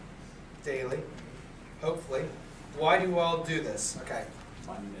 Daily. Hopefully. Why do you all do this? Okay.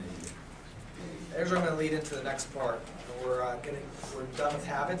 There's where I'm going to lead into the next part. We're done with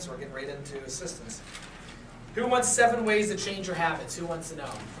habits. We're getting right into assistance. Who wants 7 ways to change your habits? Who wants to know?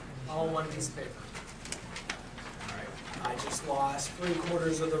 All on one piece of paper. All right. I just lost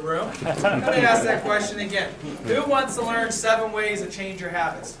 3/4 of the room. Let me ask that question again. Who wants to learn 7 ways to change your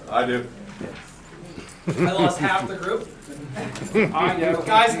habits? I do. I lost half the group.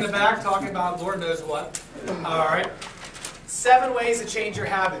 Guys in the back talking about Lord knows what. All right. 7 ways to change your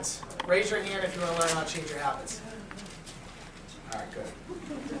habits. Raise your hand if you want to learn how to change your habits. All right, good.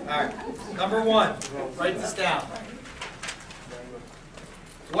 All right. Number 1, write this down.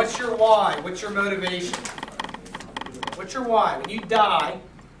 What's your why? What's your motivation? What's your why? When you die,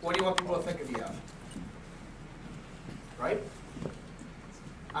 what do you want people to think of you of? Right?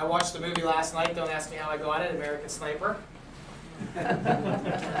 I watched the movie last night. Don't ask me how I got it. American Sniper.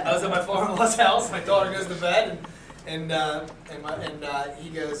 I was at my father-in-law's house. My daughter goes to bed, and he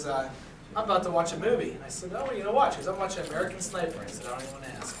goes, "I'm about to watch a movie." And I said, "Oh, what are you gonna watch?" He goes, "I'm watching American Sniper." I said, "I don't even want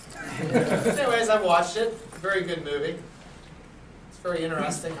to ask." Anyways, I watched it. Very good movie. It's very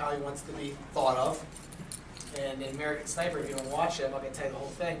interesting how he wants to be thought of. And in American Sniper, if you don't watch it, I'm not going to tell you the whole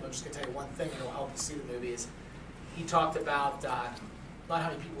thing, but I'm just going to tell you one thing, and it'll help you see the movie. Is he talked about not how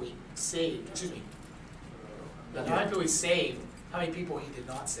many people he saved, excuse me, not how many people he saved, how many people he did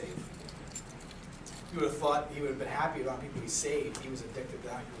not save. You would have thought he would have been happy about people he saved. He was addicted to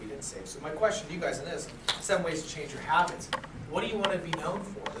how many people he didn't save. So my question to you guys is, 7 ways to change your habits. What do you want to be known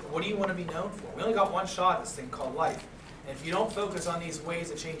for? What do you want to be known for? We only got one shot at this thing called life. And if you don't focus on these ways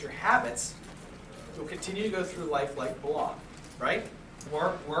to change your habits, you'll continue to go through life like blah, right?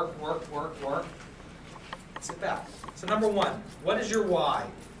 Work, work, work, work, work. Sit back. So number 1, what is your why?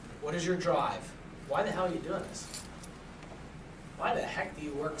 What is your drive? Why the hell are you doing this? Why the heck do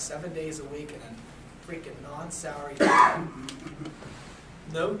you work 7 days a week in a freaking non-salary job?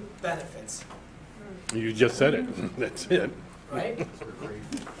 No benefits. You just said it. That's it. Right?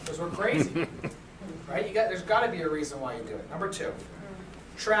 Because we're crazy. Right? There's got to be a reason why you do it. Number 2,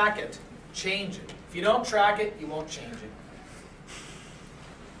 track it. Change it. If you don't track it, you won't change it.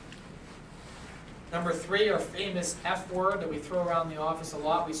 Number 3, our famous F word that we throw around the office a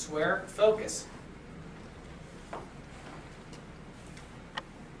lot, we swear, focus.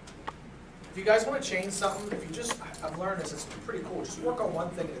 If you guys want to change something, if you just, I've learned this, it's pretty cool. Just work on one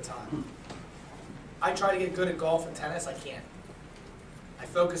thing at a time. I try to get good at golf and tennis, I can't. I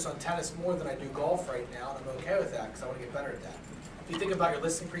focus on tennis more than I do golf right now, and I'm okay with that because I want to get better at that. If you think about your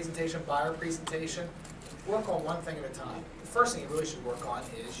listing presentation, buyer presentation, work on one thing at a time. The first thing you really should work on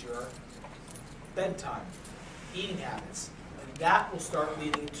is your bedtime, eating habits. And that will start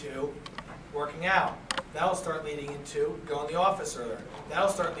leading to working out. That'll start leading into going to the office earlier. That'll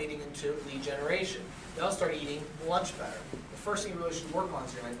start leading into lead generation. That'll start eating lunch better. The first thing you really should work on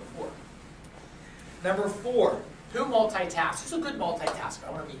is your night before. Number 4, who multitasks? Who's a good multitasker?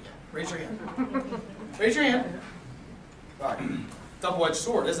 I want to meet you. Raise your hand. Raise your hand. All right. Double-edged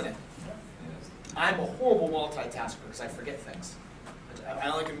sword, isn't it? I'm a horrible multitasker because I forget things. I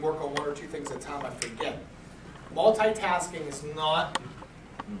only can work on 1 or 2 things at a time. I forget. Multitasking is not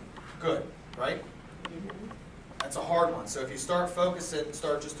good, right? That's a hard one. So if you start focusing and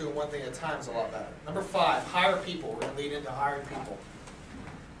start just doing one thing at a time, it's a lot better. Number 5, hire people. We're going to lead into hiring people.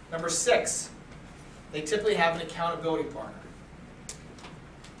 Number 6, they typically have an accountability partner.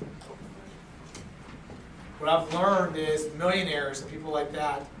 What I've learned is millionaires and people like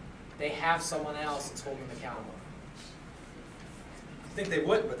that, they have someone else that's holding them accountable. I think they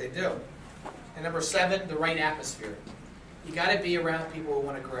wouldn't, but they do. And number 7, the right atmosphere. You got to be around people who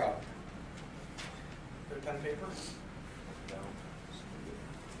want to grow. Got a pen and paper?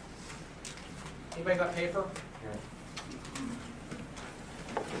 Anybody got paper?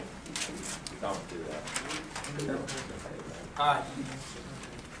 Don't do that. All right.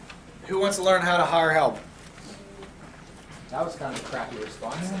 Who wants to learn how to hire help? That was kind of a crappy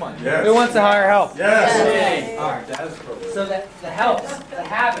response. Come on. Yes. Who wants to hire help? Yes. All right. That was probably. So the helps, the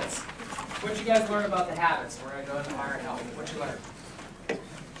habits. What'd you guys learn about the habits? We're gonna go into hire help. What'd you learn?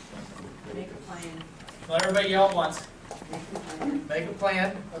 Make a plan. Let everybody yell at once. Make a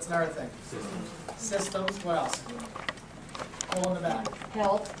plan. What's another thing? Systems. What else? Pull in the back.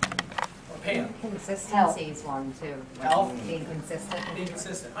 Health. Or Pam. Consistency is one too. like Health. Being consistent. Being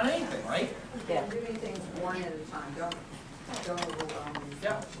consistent on anything, right? Yeah. Doing things one at a time, don't overwhelm Yeah.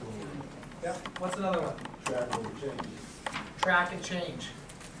 yourself. Yeah. What's another one? Track and change.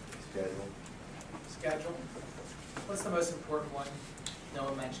 Schedule. Schedule. What's the most important one? No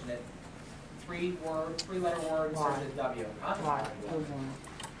one mentioned it. Three-letter word starts with W. Huh? Why?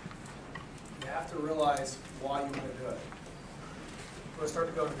 You have to realize why you want to do it. You want to start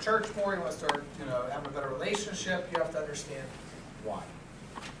to go to church more, you want to start, having a better relationship, you have to understand why.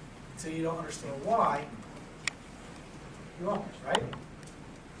 Until you don't understand why, you won't, right?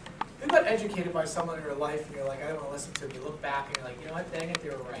 Who got educated by someone in your life and you're like, I don't want to listen to it. You look back and you're like, you know what, dang it, they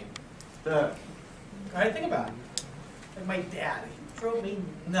were right. All right, think about it. Like my dad, he drove me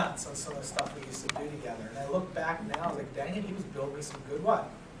nuts on some of the stuff we used to do together. And I look back now, I was like, dang it, he was building me some good what?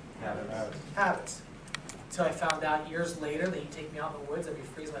 Habits. Until I found out years later that he'd take me out in the woods, I'd be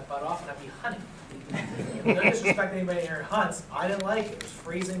freezing my butt off, and I'd be hunting. No disrespect to anybody here who hunts, I didn't like it. It was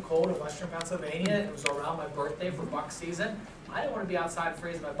freezing cold in western Pennsylvania. It was around my birthday for buck season. I didn't want to be outside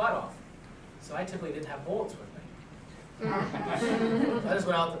freezing my butt off. So I typically didn't have bullets with me. I just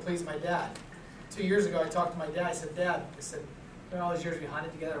went out to please my dad. 2 years ago, I talked to my dad. I said, Dad, all those years we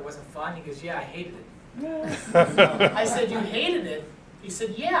hunted together, it wasn't fun. He goes, yeah, I hated it. I said, you hated it? He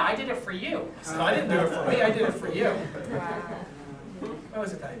said, yeah, I did it for you. I said, I didn't do it for me, I did it for you. That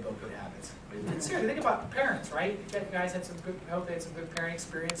wasn't how you build good habits. And seriously, think about parents, right? You guys had some good, I hope they had some good parenting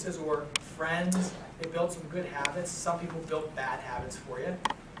experiences, or friends, they built some good habits. Some people built bad habits for you,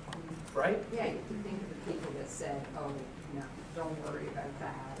 right? Yeah, you can think of the people that said, oh, no, don't worry about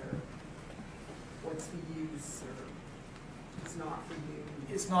that, or what's the use, or it's not for you.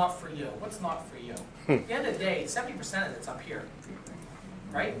 It's not for you. What's not for you? At the end of the day, 70% of it's up here,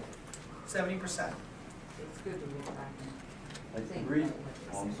 right? 70%. It's good to look back and Like think the reason, about what you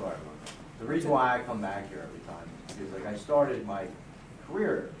oh, I'm said. sorry. The reason why I come back here every time is because like I started my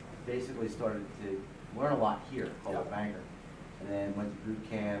career, basically started to learn a lot here, called a banker. And then went to boot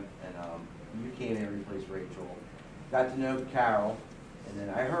camp, and you came in and replaced Rachel. Got to know Carol, and then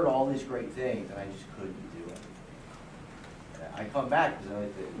I heard all these great things, and I just couldn't do it. I come back because I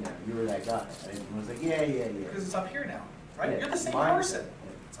like that, you were that guy. I was like, yeah. Because it's up here now, right? Yeah, You're the same mindset. person.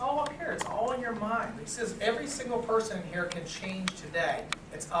 It's all up here. It's all in your mind. It says every single person in here can change today.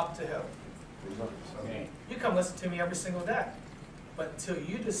 It's up to who? You come listen to me every single day. But until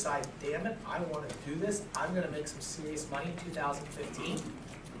you decide, damn it, I want to do this, I'm going to make some serious money in 2015,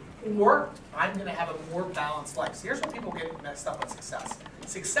 or I'm going to have a more balanced life. So here's what people get messed up on success.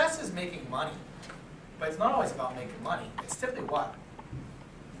 Success is making money, but it's not always about making money. It's typically what?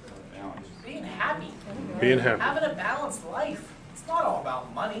 Being happy. Being happy. Having a balanced life. It's not all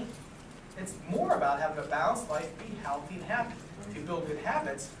about money. It's more about having a balanced life, be healthy and happy. If you build good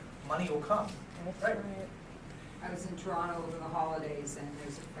habits, money will come. Right? I was in Toronto over the holidays, and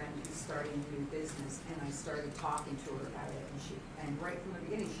there's a friend who's starting a new business, and I started talking to her about it, and right from the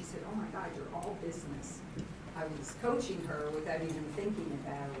beginning, she said, oh my God, you're all business. I was coaching her without even thinking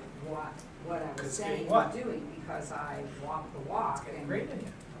about what I was saying and doing, because I walk the walk. It's getting great in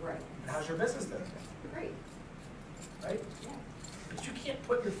you. Right. And how's your business doing? Great. Right? Yeah. But you can't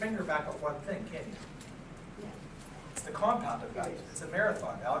put your finger back on one thing, can you? Yeah. It's the compound effect. It's a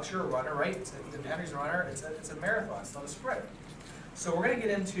marathon. Alex, you're a runner, right? Henry's a runner. It's a marathon. It's not a sprint. So we're going to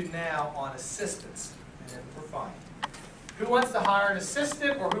get into now on assistants, and we're fine. Who wants to hire an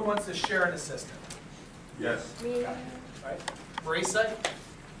assistant, or who wants to share an assistant? Yes. Okay. Right. Marisa,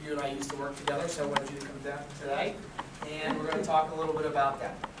 you and I used to work together, so I wanted you to come down today, and we're going to talk a little bit about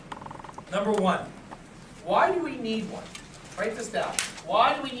that. Number one, why do we need one? Write this down.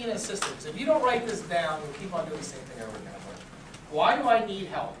 Why do we need an assistant? Because if you don't write this down, we'll keep on doing the same thing over again. Why do I need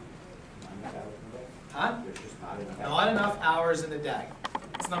help? Huh? Not enough hours in the day.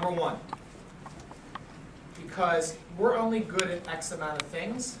 That's number one. Because we're only good at X amount of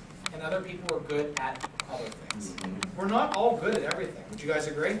things, and other people are good at other things. We're not all good at everything. Would you guys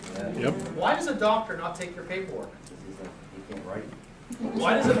agree? Yep. Why does a doctor not take your paperwork? You can't write.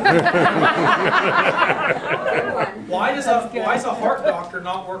 Why does why does a heart doctor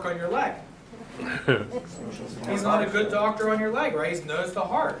not work on your leg? He's not a good doctor on your leg, right? He knows the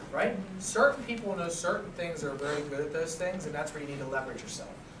heart, right? Certain people know certain things are very good at those things, and that's where you need to leverage yourself.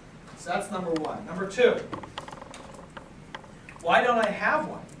 So that's number one. Number two, why don't I have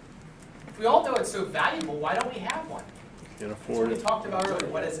one? If we all know it's so valuable, why don't we have one? Can't That's afford what we it. talked about earlier.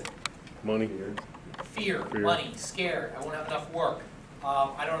 What is it? Money. Fear, money, scared, I won't have enough work,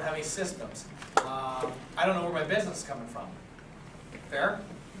 I don't have any systems, I don't know where my business is coming from. Fair?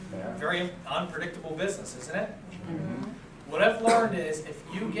 Yeah. Very unpredictable business, isn't it? What I've learned is if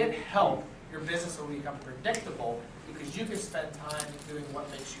you get help, your business will become predictable because you can spend time doing what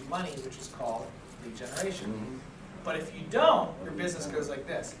makes you money, which is called lead generation. But if you don't, your business goes like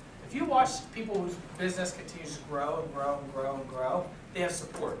this. If you watch people whose business continues to grow and grow and grow and grow, they have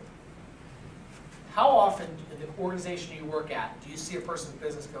support. How often in the organization you work at do you see a person's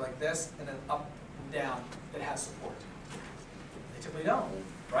business go like this and then up and down that has support? They typically don't,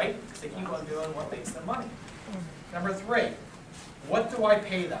 right? Because they keep on doing what makes them money. Number three, what do I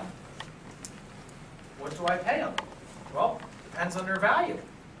pay them? What do I pay them? Well, depends on their value,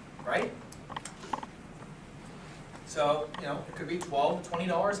 right? So, you know, it could be $12 to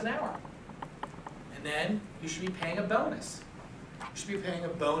 $20 an hour. And then you should be paying a bonus. You should be paying a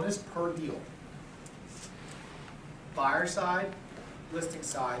bonus per deal. Buyer side, listing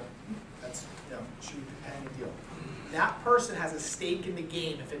side, that's, you know, should be paying a deal. That person has a stake in the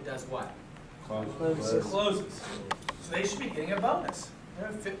game if it does what? Closes. So they should be getting a bonus. You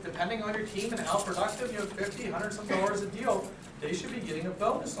know, depending on your team and how productive, you know, $50, $100-something a deal, they should be getting a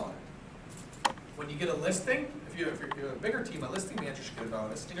bonus on it. When you get a listing, if you're a bigger team, a listing manager should get a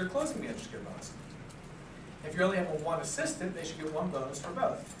bonus, and your closing manager should get a bonus. If you only have one assistant, they should get one bonus for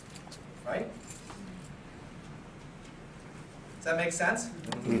both, right? Does that make sense?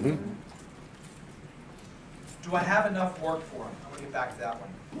 Mm-hmm. Do I have enough work for them? I'm going to get back to that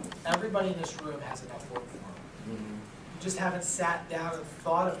one. Everybody in this room has enough work for them. You just haven't sat down and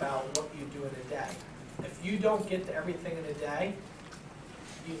thought about what you do in a day. If you don't get to everything in a day,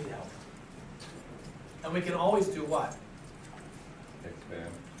 you need help. And we can always do what?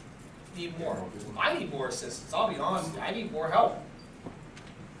 Expand. Need more. I need more assistance. I'll be honest with you. I need more help.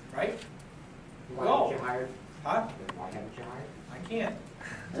 Right? Why haven't you hired? Huh? Why haven't you hired? I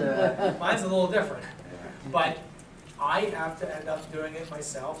can't. Mine's a little different. But I have to end up doing it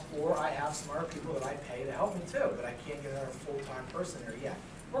myself, or I have smart people that I pay to help me too, but I can't get another full-time person there yet.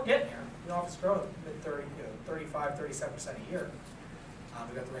 We're getting there. The office growing mid-30, 35, 37% a year.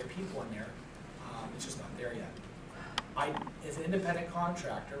 We've got the right people in there. It's just not there yet. As an independent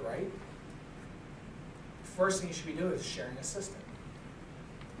contractor, right, first thing you should be doing is sharing a system.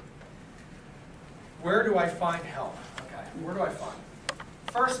 Where do I find help? Okay, where do I find?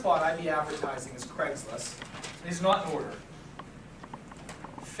 First spot I'd be advertising is Craigslist. These are not in order.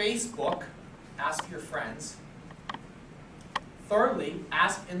 Facebook, ask your friends. Thirdly,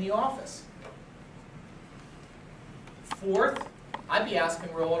 ask in the office. Fourth, I'd be asking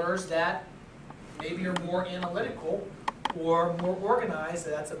realtors that maybe you're more analytical or more organized,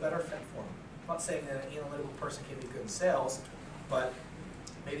 that's a better fit for them. I'm not saying that an analytical person can be good in sales, but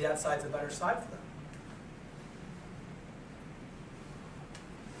maybe that side's a better side for them.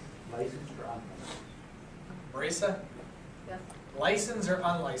 Licensed or unlicensed? Marisa? Yes, Licensed or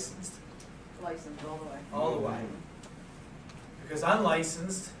unlicensed? licensed all the way. All the way. Because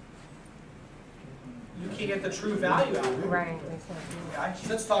unlicensed, you can't get the true value out of it. Right. Okay, so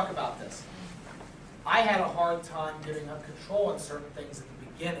let's talk about this. I had a hard time giving up control on certain things at the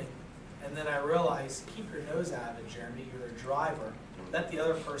beginning, and then I realized, keep your nose out of it, Jeremy, you're a driver. Let the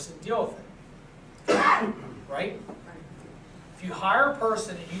other person deal with it. Right? If you hire a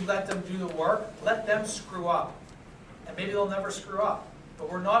person and you let them do the work, let them screw up. And maybe they'll never screw up,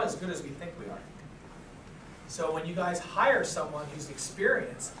 but we're not as good as we think we are. So when you guys hire someone who's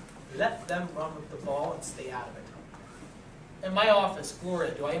experienced, let them run with the ball and stay out of it. In my office,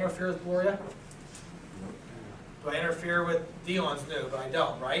 Gloria, do I interfere with Gloria? Do I interfere with Dion's? No, but I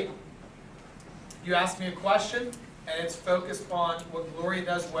don't, right? You ask me a question, and it's focused on what Gloria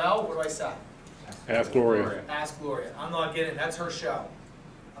does well, what do I say? Ask Gloria. Ask Gloria. I'm not getting it. That's her show.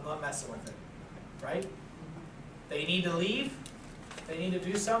 I'm not messing with it, right? They need to leave. They need to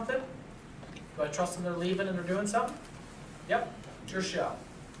do something. Do I trust them they're leaving and they're doing something? Yep, it's your show.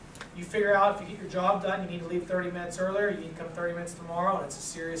 You figure out if you get your job done, you need to leave 30 minutes earlier, you need to come 30 minutes tomorrow, and it's a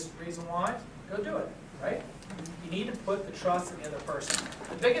serious reason why, go do it, right? You need to put the trust in the other person.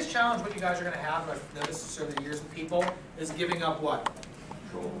 The biggest challenge what you guys are going to have, and I've noticed this over the years with people, is giving up what?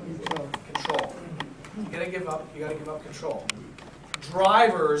 Control. You gotta give up control.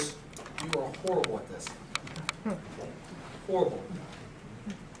 Drivers, you are horrible at this. Horrible.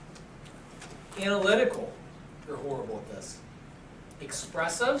 Analytical, you're horrible at this.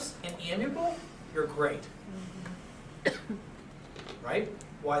 Expressives and amiable, you're great. right?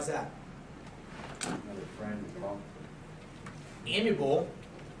 Why is that? Another friend to talk to. Amiable,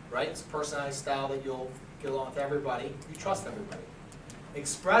 right? It's a personality style that you'll get along with everybody. You trust everybody.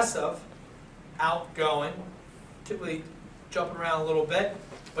 Expressive, outgoing, typically jumping around a little bit,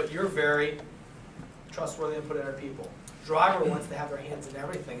 but you're very trustworthy and put in other people. Driver wants to have their hands in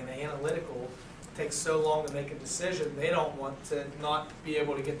everything, and the analytical takes so long to make a decision, they don't want to not be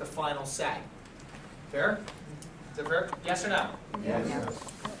able to get the final say. Fair? Is it fair? Yes or no? Yes.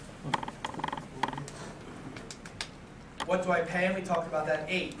 What do I pay them? We talked about that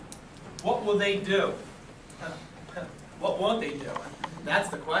 8. What will they do? What won't they do? That's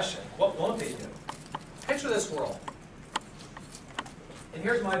the question. What won't they do? Picture this world. And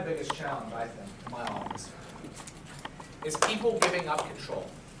here's my biggest challenge, I think, in my office, is people giving up control,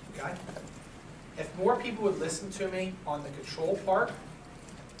 okay? If more people would listen to me on the control part,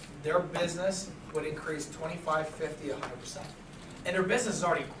 their business would increase 25, 50, 100%. And their business is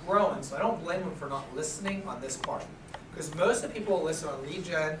already growing, so I don't blame them for not listening on this part. Because most of the people will listen on lead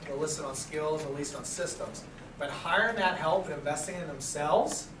gen, they'll listen on skills, they'll listen on systems. But hiring that help and investing in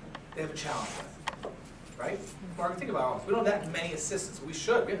themselves, they have a challenge with, right? Or think about it, we don't have that many assistants. We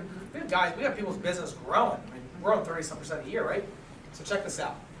should. We have guys, we have people's business growing. I mean, we're growing 30-some% a year, right? So check this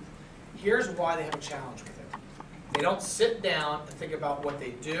out. Here's why they have a challenge with it. They don't sit down and think about what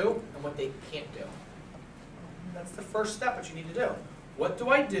they do and what they can't do. That's the first step that you need to do. What do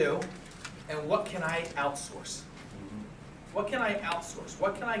I do and what can I outsource? What can I outsource?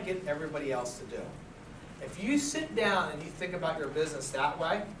 What can I get everybody else to do? If you sit down and you think about your business that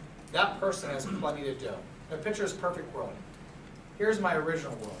way, that person has plenty to do. The picture is perfect world. Here's my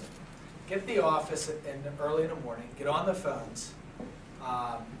original world. Get the office early in the morning, get on the phones,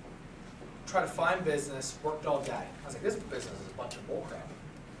 try to find business, worked all day. I was like, this business is a bunch of bullcrap.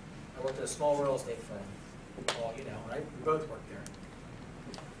 I worked at a small real estate firm. Well, you know, right? We both worked there.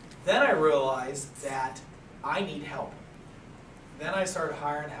 Then I realized that I need help. Then I started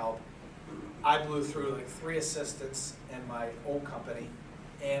hiring help. I blew through like 3 assistants in my old company,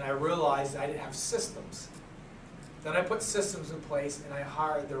 and I realized I didn't have systems. Then I put systems in place, and I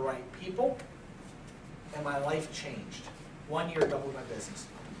hired the right people, and my life changed. 1 year doubled my business.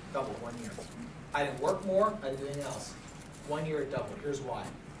 Doubled 1 year. I didn't work more, I did anything else. 1 year it doubled. Here's why.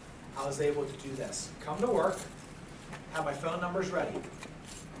 I was able to do this. Come to work, have my phone numbers ready.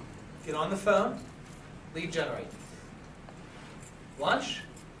 Get on the phone, lead generate. Lunch,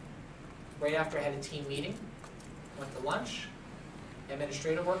 right after I had a team meeting, went to lunch,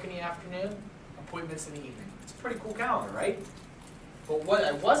 administrative work in the afternoon, appointments in the evening. It's a pretty cool calendar, right? But what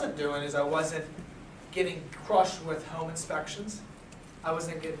I wasn't doing is I wasn't getting crushed with home inspections. I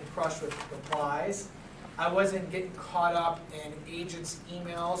wasn't getting crushed with replies. I wasn't getting caught up in agents'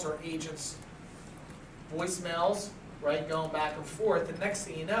 emails or agents' voicemails, right, going back and forth. The next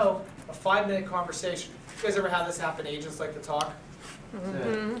thing you know, a 5-minute conversation. You guys ever have this happen? Agents like to talk,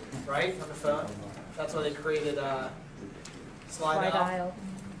 right, on the phone? That's why they created slide dial.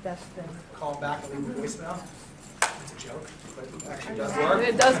 Call them back and leave a voicemail. It's a joke, but it actually does work.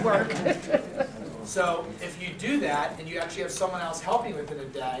 It does work. So if you do that and you actually have someone else helping within a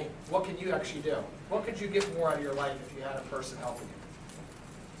day, what can you actually do? What could you get more out of your life if you had a person helping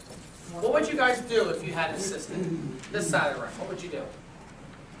you? What would you guys do if you had an assistant? This side of the room, what would you do?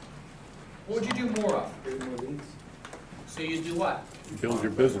 What would you do more of? So you do what? Build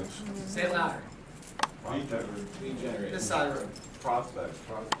your business. Say it louder. Lead generate. This side of the room. Prospects.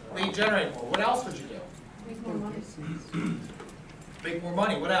 Lead generate more. What else would you do? Make more money. Make more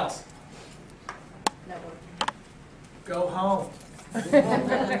money. What else? Network. Go home.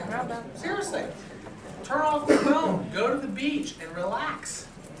 Seriously. Turn off the phone. Go to the beach and relax.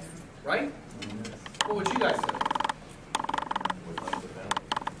 Right? What would you guys do?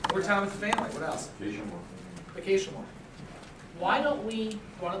 More time with the family. What else? Vacation work. Vacation work. Why don't we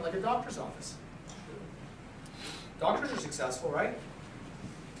run it like a doctor's office? Doctors are successful, right?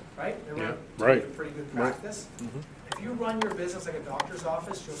 Right? They run Yeah, right. pretty good Right. practice. If you run your business like a doctor's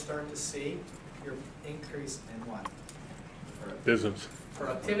office, you'll start to see your increase in what? Business.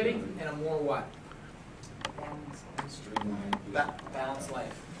 Productivity and a more what? Streamline. Balanced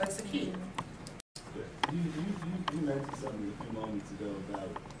life. That's the key. You mentioned something a few moments ago about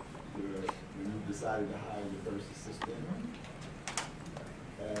when you decided to hire your first assistant.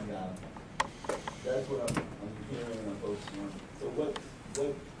 And that's what I'm hearing and I'm focusing on. So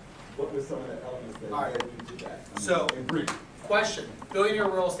what were some of the elements that led you to that? I mean, So, in brief. question. Billionaire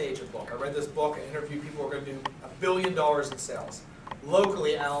Real Estate Agent book. I read this book. I interviewed people who are going to do $1 billion in sales.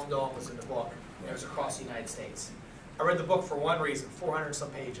 Locally, Alan Dawn was in the book. It was across the United States. I read the book for one reason, 400 some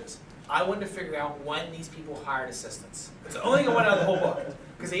pages. I wanted to figure out when these people hired assistants. It's the only thing I wanted out of the whole book,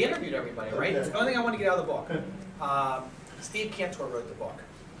 because they interviewed everybody, right? It's the only thing I wanted to get out of the book. Steve Cantor wrote the book,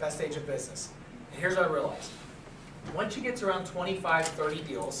 Best Age of Business. And here's what I realized. Once you get to around 25, 30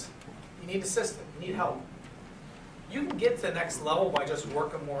 deals, you need assistance, you need help. You can get to the next level by just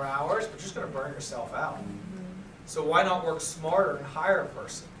working more hours, but you're just going to burn yourself out. So why not work smarter and hire a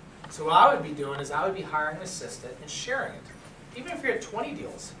person? So what I would be doing is I would be hiring an assistant and sharing it. Even if you're at 20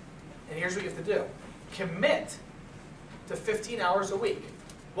 deals. And here's what you have to do. Commit to 15 hours a week.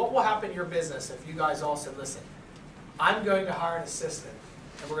 What will happen in your business if you guys all said, listen, I'm going to hire an assistant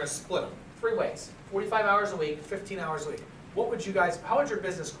and we're going to split them 3 ways. 45 hours a week, 15 hours a week. What would you guys, how would your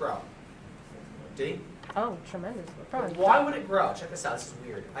business grow? D? Oh, tremendous. Probably. Why would it grow? Check this out, this is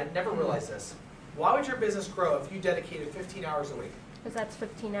weird. I'd never realized this. Why would your business grow if you dedicated 15 hours a week? Because that's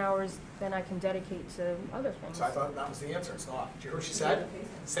 15 hours then I can dedicate to other things. So I thought that was the answer, it's not. Did you hear what she said?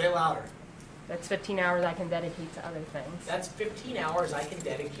 Say it louder. That's 15 hours I can dedicate to other things. That's 15 hours I can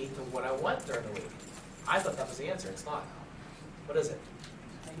dedicate to what I want during the week. I thought that was the answer, it's not. What is it?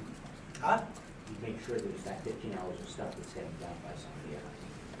 Huh? You make sure there's that 15 hours of stuff that's getting done by somebody else.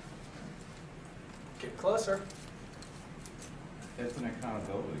 Get closer. It's an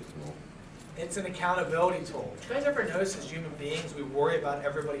accountability tool. It's an accountability tool. Do you guys ever notice as human beings we worry about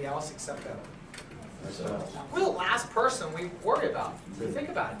everybody else except them? We're the last person we worry about. So think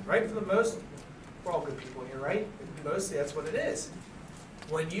about it, right? For the most, we're all good people here, right? Mostly that's what it is.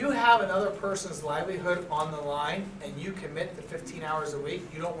 When you have another person's livelihood on the line and you commit to 15 hours a week,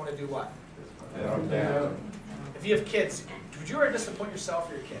 you don't want to do what? Yeah. If you have kids, would you ever disappoint yourself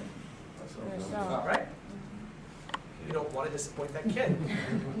or your kid? Right? You don't want to disappoint that kid.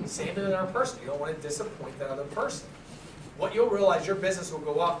 Same with another person. You don't want to disappoint that other person. What you'll realize, your business will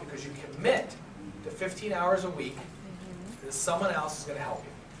go up because you commit to 15 hours a week that someone else is going to help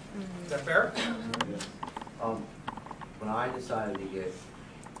you. Is that fair? When I decided to get,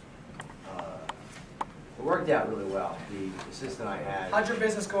 it worked out really well. The assistant I had. How'd your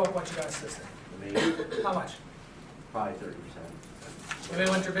business go up once you got an assistant? I mean, How much? probably 30%. Maybe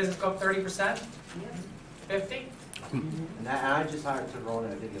once your business go up 30%? 50? And I just hired her on,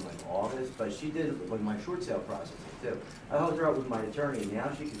 I think in like August, but she did like my short sale process too. I helped her out with my attorney, and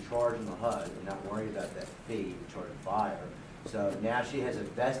now she can charge on the HUD and not worry about that fee and charge a buyer. So now she has a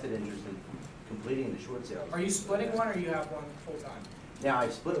vested interest in completing the short sales. Are you splitting one or you have one full-time? Now I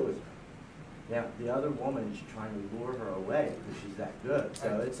split it with her. Now the other woman, she's trying to lure her away because she's that good.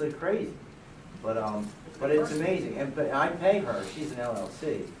 So it's like crazy. But it's amazing. And but I pay her, she's an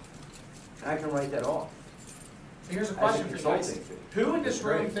LLC. And I can write that off. So here's a question for you guys. Who in this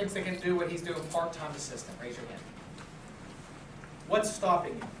room thinks they can do what he's doing part-time assistant? Raise your hand. What's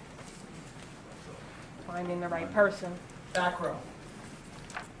stopping you? Finding the right person. Back row.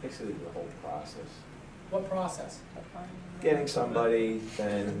 Basically the whole process. What process? Getting somebody,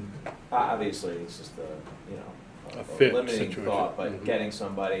 then obviously it's just A fit limiting situation. thought, but getting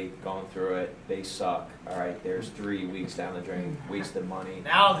somebody, going through it, they suck. All right, there's 3 weeks down the drain, wasted money.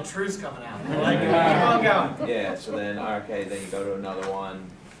 Now the truth's coming out. I like it. Keep on going. Yeah, so then okay, then you go to another one.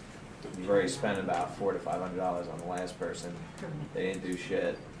 You've already spent about $400 to $500 on the last person. They didn't do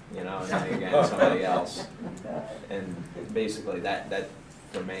shit, now you're getting somebody else. And basically that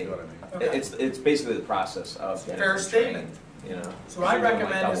for me, it's basically the process of getting Fair statement. So what I You're doing like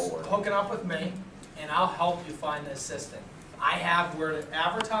recommend is double work. hooking up with me, and I'll help you find an assistant. I have where to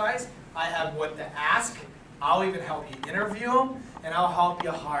advertise, I have what to ask, I'll even help you interview them, and I'll help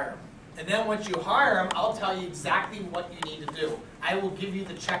you hire them. And then once you hire them, I'll tell you exactly what you need to do. I will give you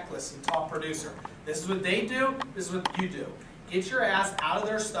the checklist and top producer. This is what they do, this is what you do. Get your ass out of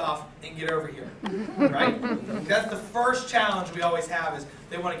their stuff and get over here, right? That's the first challenge we always have is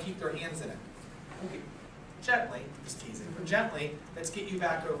they want to keep their hands in it. Gently, just teasing, but gently, let's get you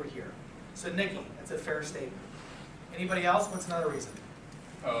back over here. So Nikki, that's a fair statement. Anybody else? What's another reason?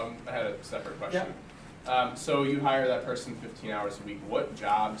 I had a separate question. So you hire that person 15 hours a week. What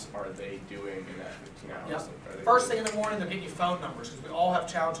jobs are they doing in that 15 hours? Yep. Are they First thing in the morning, they're getting you phone numbers because we all have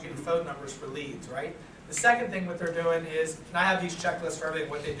challenges getting phone numbers for leads, right? The second thing what they're doing is, and I have these checklists for everything,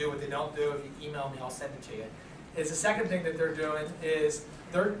 what they do, what they don't do. If you email me, I'll send it to you. Is the second thing that they're doing is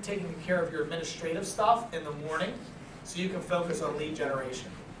they're taking care of your administrative stuff in the morning so you can focus on lead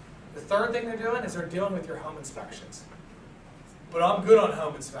generation. The third thing they're doing is they're dealing with your home inspections. But I'm good on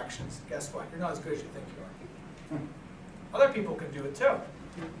home inspections. Guess what? You're not as good as you think you are. Other people can do it too.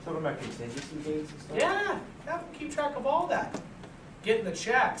 Talking about contingency dates and stuff? Yeah, keep track of all that. Getting the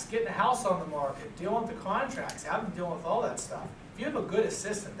checks, getting the house on the market, dealing with the contracts, having to deal with all that stuff. If you have a good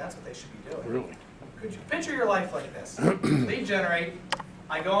assistant, that's what they should be doing. Really? Could you picture your life like this? Lead generate,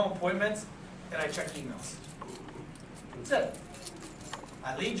 I go on appointments, and I check emails. That's it.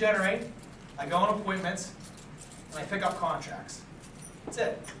 I lead generate, I go on appointments, and I pick up contracts. That's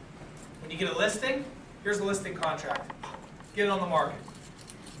it. When you get a listing, here's the listing contract. Get it on the market.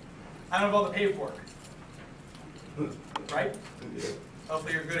 I don't have all the paperwork. Right?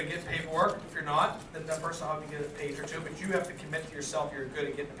 Hopefully you're good at getting paperwork. If you're not, then that person will help you get a page or two, but you have to commit to yourself you're good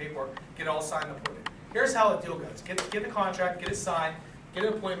at getting the paperwork, get it all signed and appointed. Here's how the deal goes. Get the contract, get it signed, get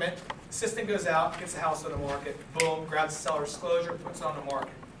an appointment, assistant goes out, gets the house on the market, boom, grabs the seller disclosure, puts it on the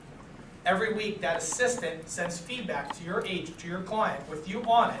market. Every week that assistant sends feedback to your agent, to your client, with you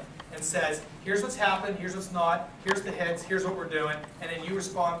on it, and says, here's what's happened, here's what's not, here's the hits, here's what we're doing, and then you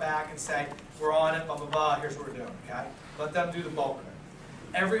respond back and say, we're on it, blah, blah, blah, here's what we're doing, okay? Let them do the bulk of it.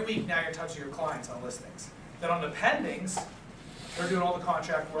 Every week now you're touching your clients on listings. Then on the pendings, they're doing all the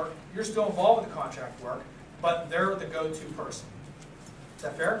contract work. You're still involved with the contract work, but they're the go-to person. Is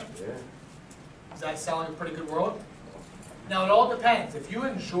that fair? Yeah. Does that sound like a pretty good world? Now it all depends. If you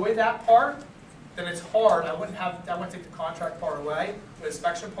enjoy that part, then it's hard. I wouldn't take the contract part away, the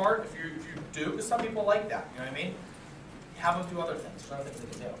inspection part. If you do, because some people like that. You know what I mean? Have them do other things. There's other things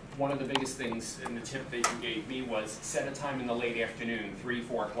they can do. One of the biggest things in the tip that you gave me was set a time in the late afternoon, 3,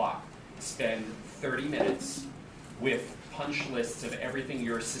 4 o'clock. Spend 30 minutes with punch lists of everything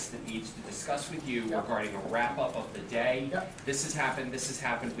your assistant needs to discuss with you regarding a wrap-up of the day. This has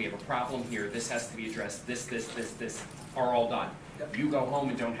happened, we have a problem here, this has to be addressed, this are all done. You go home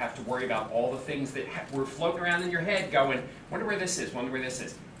and don't have to worry about all the things that were floating around in your head going, wonder where this is, wonder where this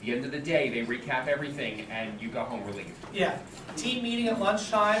is. At the end of the day, they recap everything and you go home relieved. Yeah, team meeting at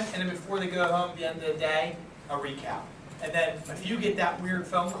lunchtime, and then before they go home at the end of the day, a recap. And then if you get that weird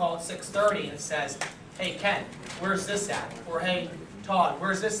phone call at 6:30 and it says, hey Ken, where's this at? Or hey Todd,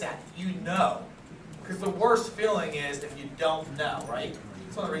 where's this at? You know. Because the worst feeling is if you don't know, right?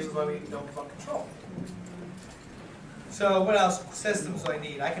 It's one of the reasons why we don't give up control. So what else? Systems I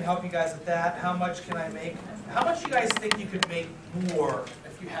need. I can help you guys with that. How much can I make? How much do you guys think you could make more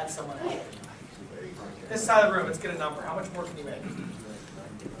if you had someone help? This side of the room, let's get a number. How much more can you make?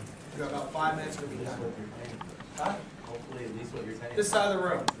 You got about 5 minutes to be done. Huh? Hopefully at least what you're saying. This side of the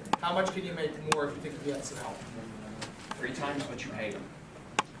room, how much can you make more if you think you had some help? 3 times what you pay them.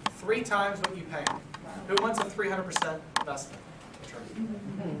 3 times what you pay them. Who wants a 300% investment?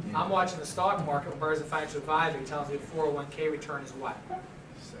 I'm watching the stock market. Whereas a financial advisor tells me a 401k return is what?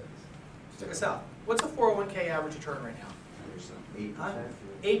 Check this out. What's a 401k average return right now?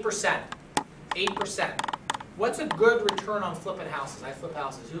 8%. 8%. What's a good return on flipping houses? I flip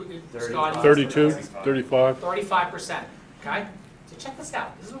houses. Who? 32, 35. 35%. Okay? So check this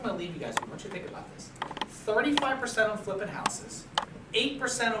out. This is what I'm going to leave you guys with. I want you to think about this. 35% on flipping houses.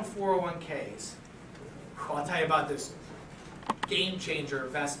 8% on 401ks. I'll tell you about this game changer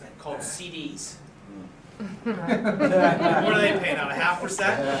investment called CDs. What are they paying out?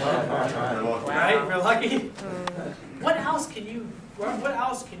 0.5%? Right? If you're lucky. What else can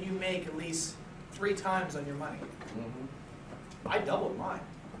you make at least 3 times on your money? I doubled mine.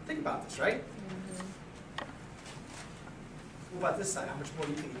 Think about this, right? What about this side? How much more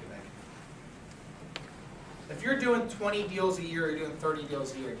do you think you can make? If you're doing 20 deals a year, or you're doing 30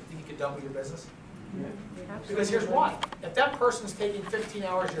 deals a year, do you think you could double your business? Yeah. Because here's why. If that person's taking 15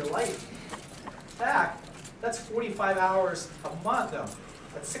 hours of your life back, that's 45 hours a month, though.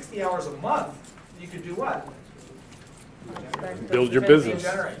 That's 60 hours a month. You could do what? Build your business.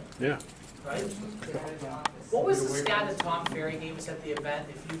 Generate. Yeah. Right? What was the stat that Tom Ferry gave us at the event?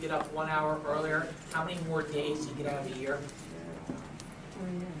 If you get up 1 hour earlier, how many more days do you get out of a year?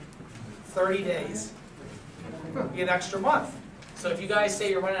 30 days. You get an extra month. So if you guys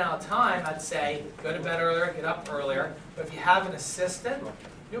say you're running out of time, I'd say go to bed earlier, get up earlier. But if you have an assistant,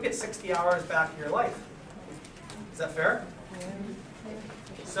 you'll get 60 hours back in your life. Is that fair?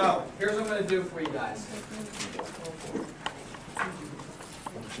 So here's what I'm going to do for you guys.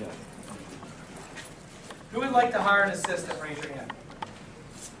 Who would like to hire an assistant? Raise your hand.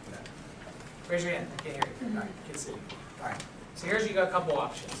 Raise your hand. I can't hear you. All right, you can see. All right. So here's you got a couple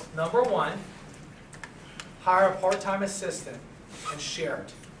options. Number 1, hire a part-time assistant and share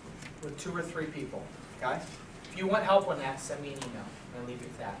it with 2 or 3 people. Okay? If you want help on that, send me an email. I'm going to leave you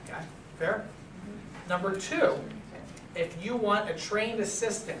with that. Okay? Fair? Number 2, if you want a trained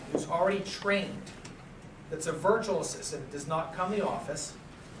assistant who's already trained, that's a virtual assistant, does not come to the office,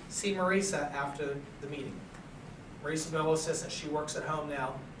 see Marisa after the meeting. Marisa Bill assistant, she works at home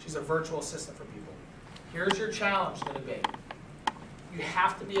now. She's a virtual assistant for people. Here's your challenge going to be. You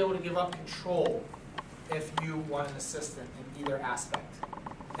have to be able to give up control if you want an assistant in either aspect.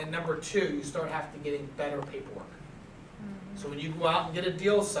 and number two, you start having to getting better paperwork. So when you go out and get a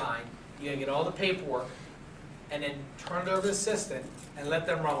deal signed, you gotta get all the paperwork, and then turn it over to the assistant and let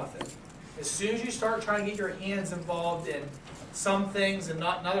them run with it. As soon as you start trying to get your hands involved in some things and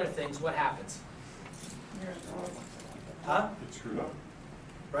not in other things, what happens? Huh? Get screwed up.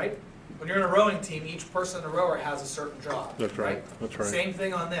 Right? When you're in a rowing team, each person in the rower has a certain job. That's right, that's right. Same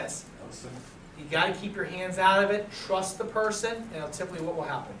thing on this. You gotta keep your hands out of it, trust the person, and typically what will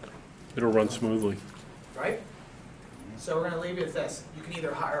happen? It'll run smoothly. Right? So we're gonna leave you with this. You can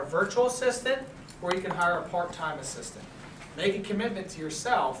either hire a virtual assistant or you can hire a part-time assistant. Make a commitment to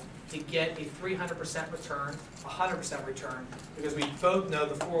yourself to get a 300% return, 100% return, because we both know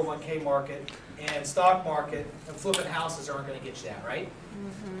the 401k market and stock market and flipping houses aren't gonna get you that, right?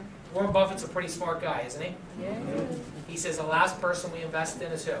 Warren Buffett's a pretty smart guy, isn't he? Yeah. He says the last person we invest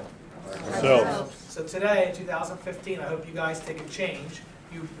in is who? Ourselves. So today, in 2015, I hope you guys take a change.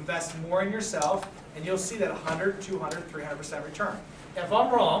 You invest more in yourself, and you'll see that 100, 200, 300% return. If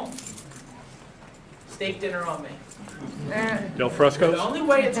I'm wrong, steak dinner on me. Del Fresco's? The only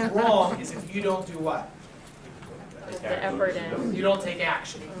way it's wrong is if you don't do what? The effort in. You don't take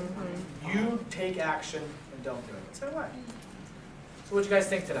action. You take action and don't do it. So what? So what do you guys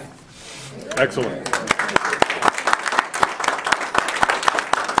think today? Excellent.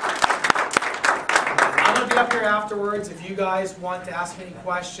 I'm going to be up here afterwards if you guys want to ask me any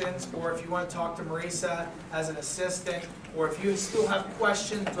questions, or if you want to talk to Marisa as an assistant, or if you still have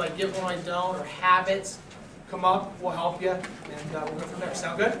questions, do I get one I don't, or habits, come up, we'll help you, and we'll go from there.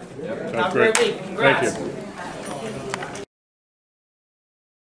 Sound good? Sounds Have a great great. week. Congrats. Thank you.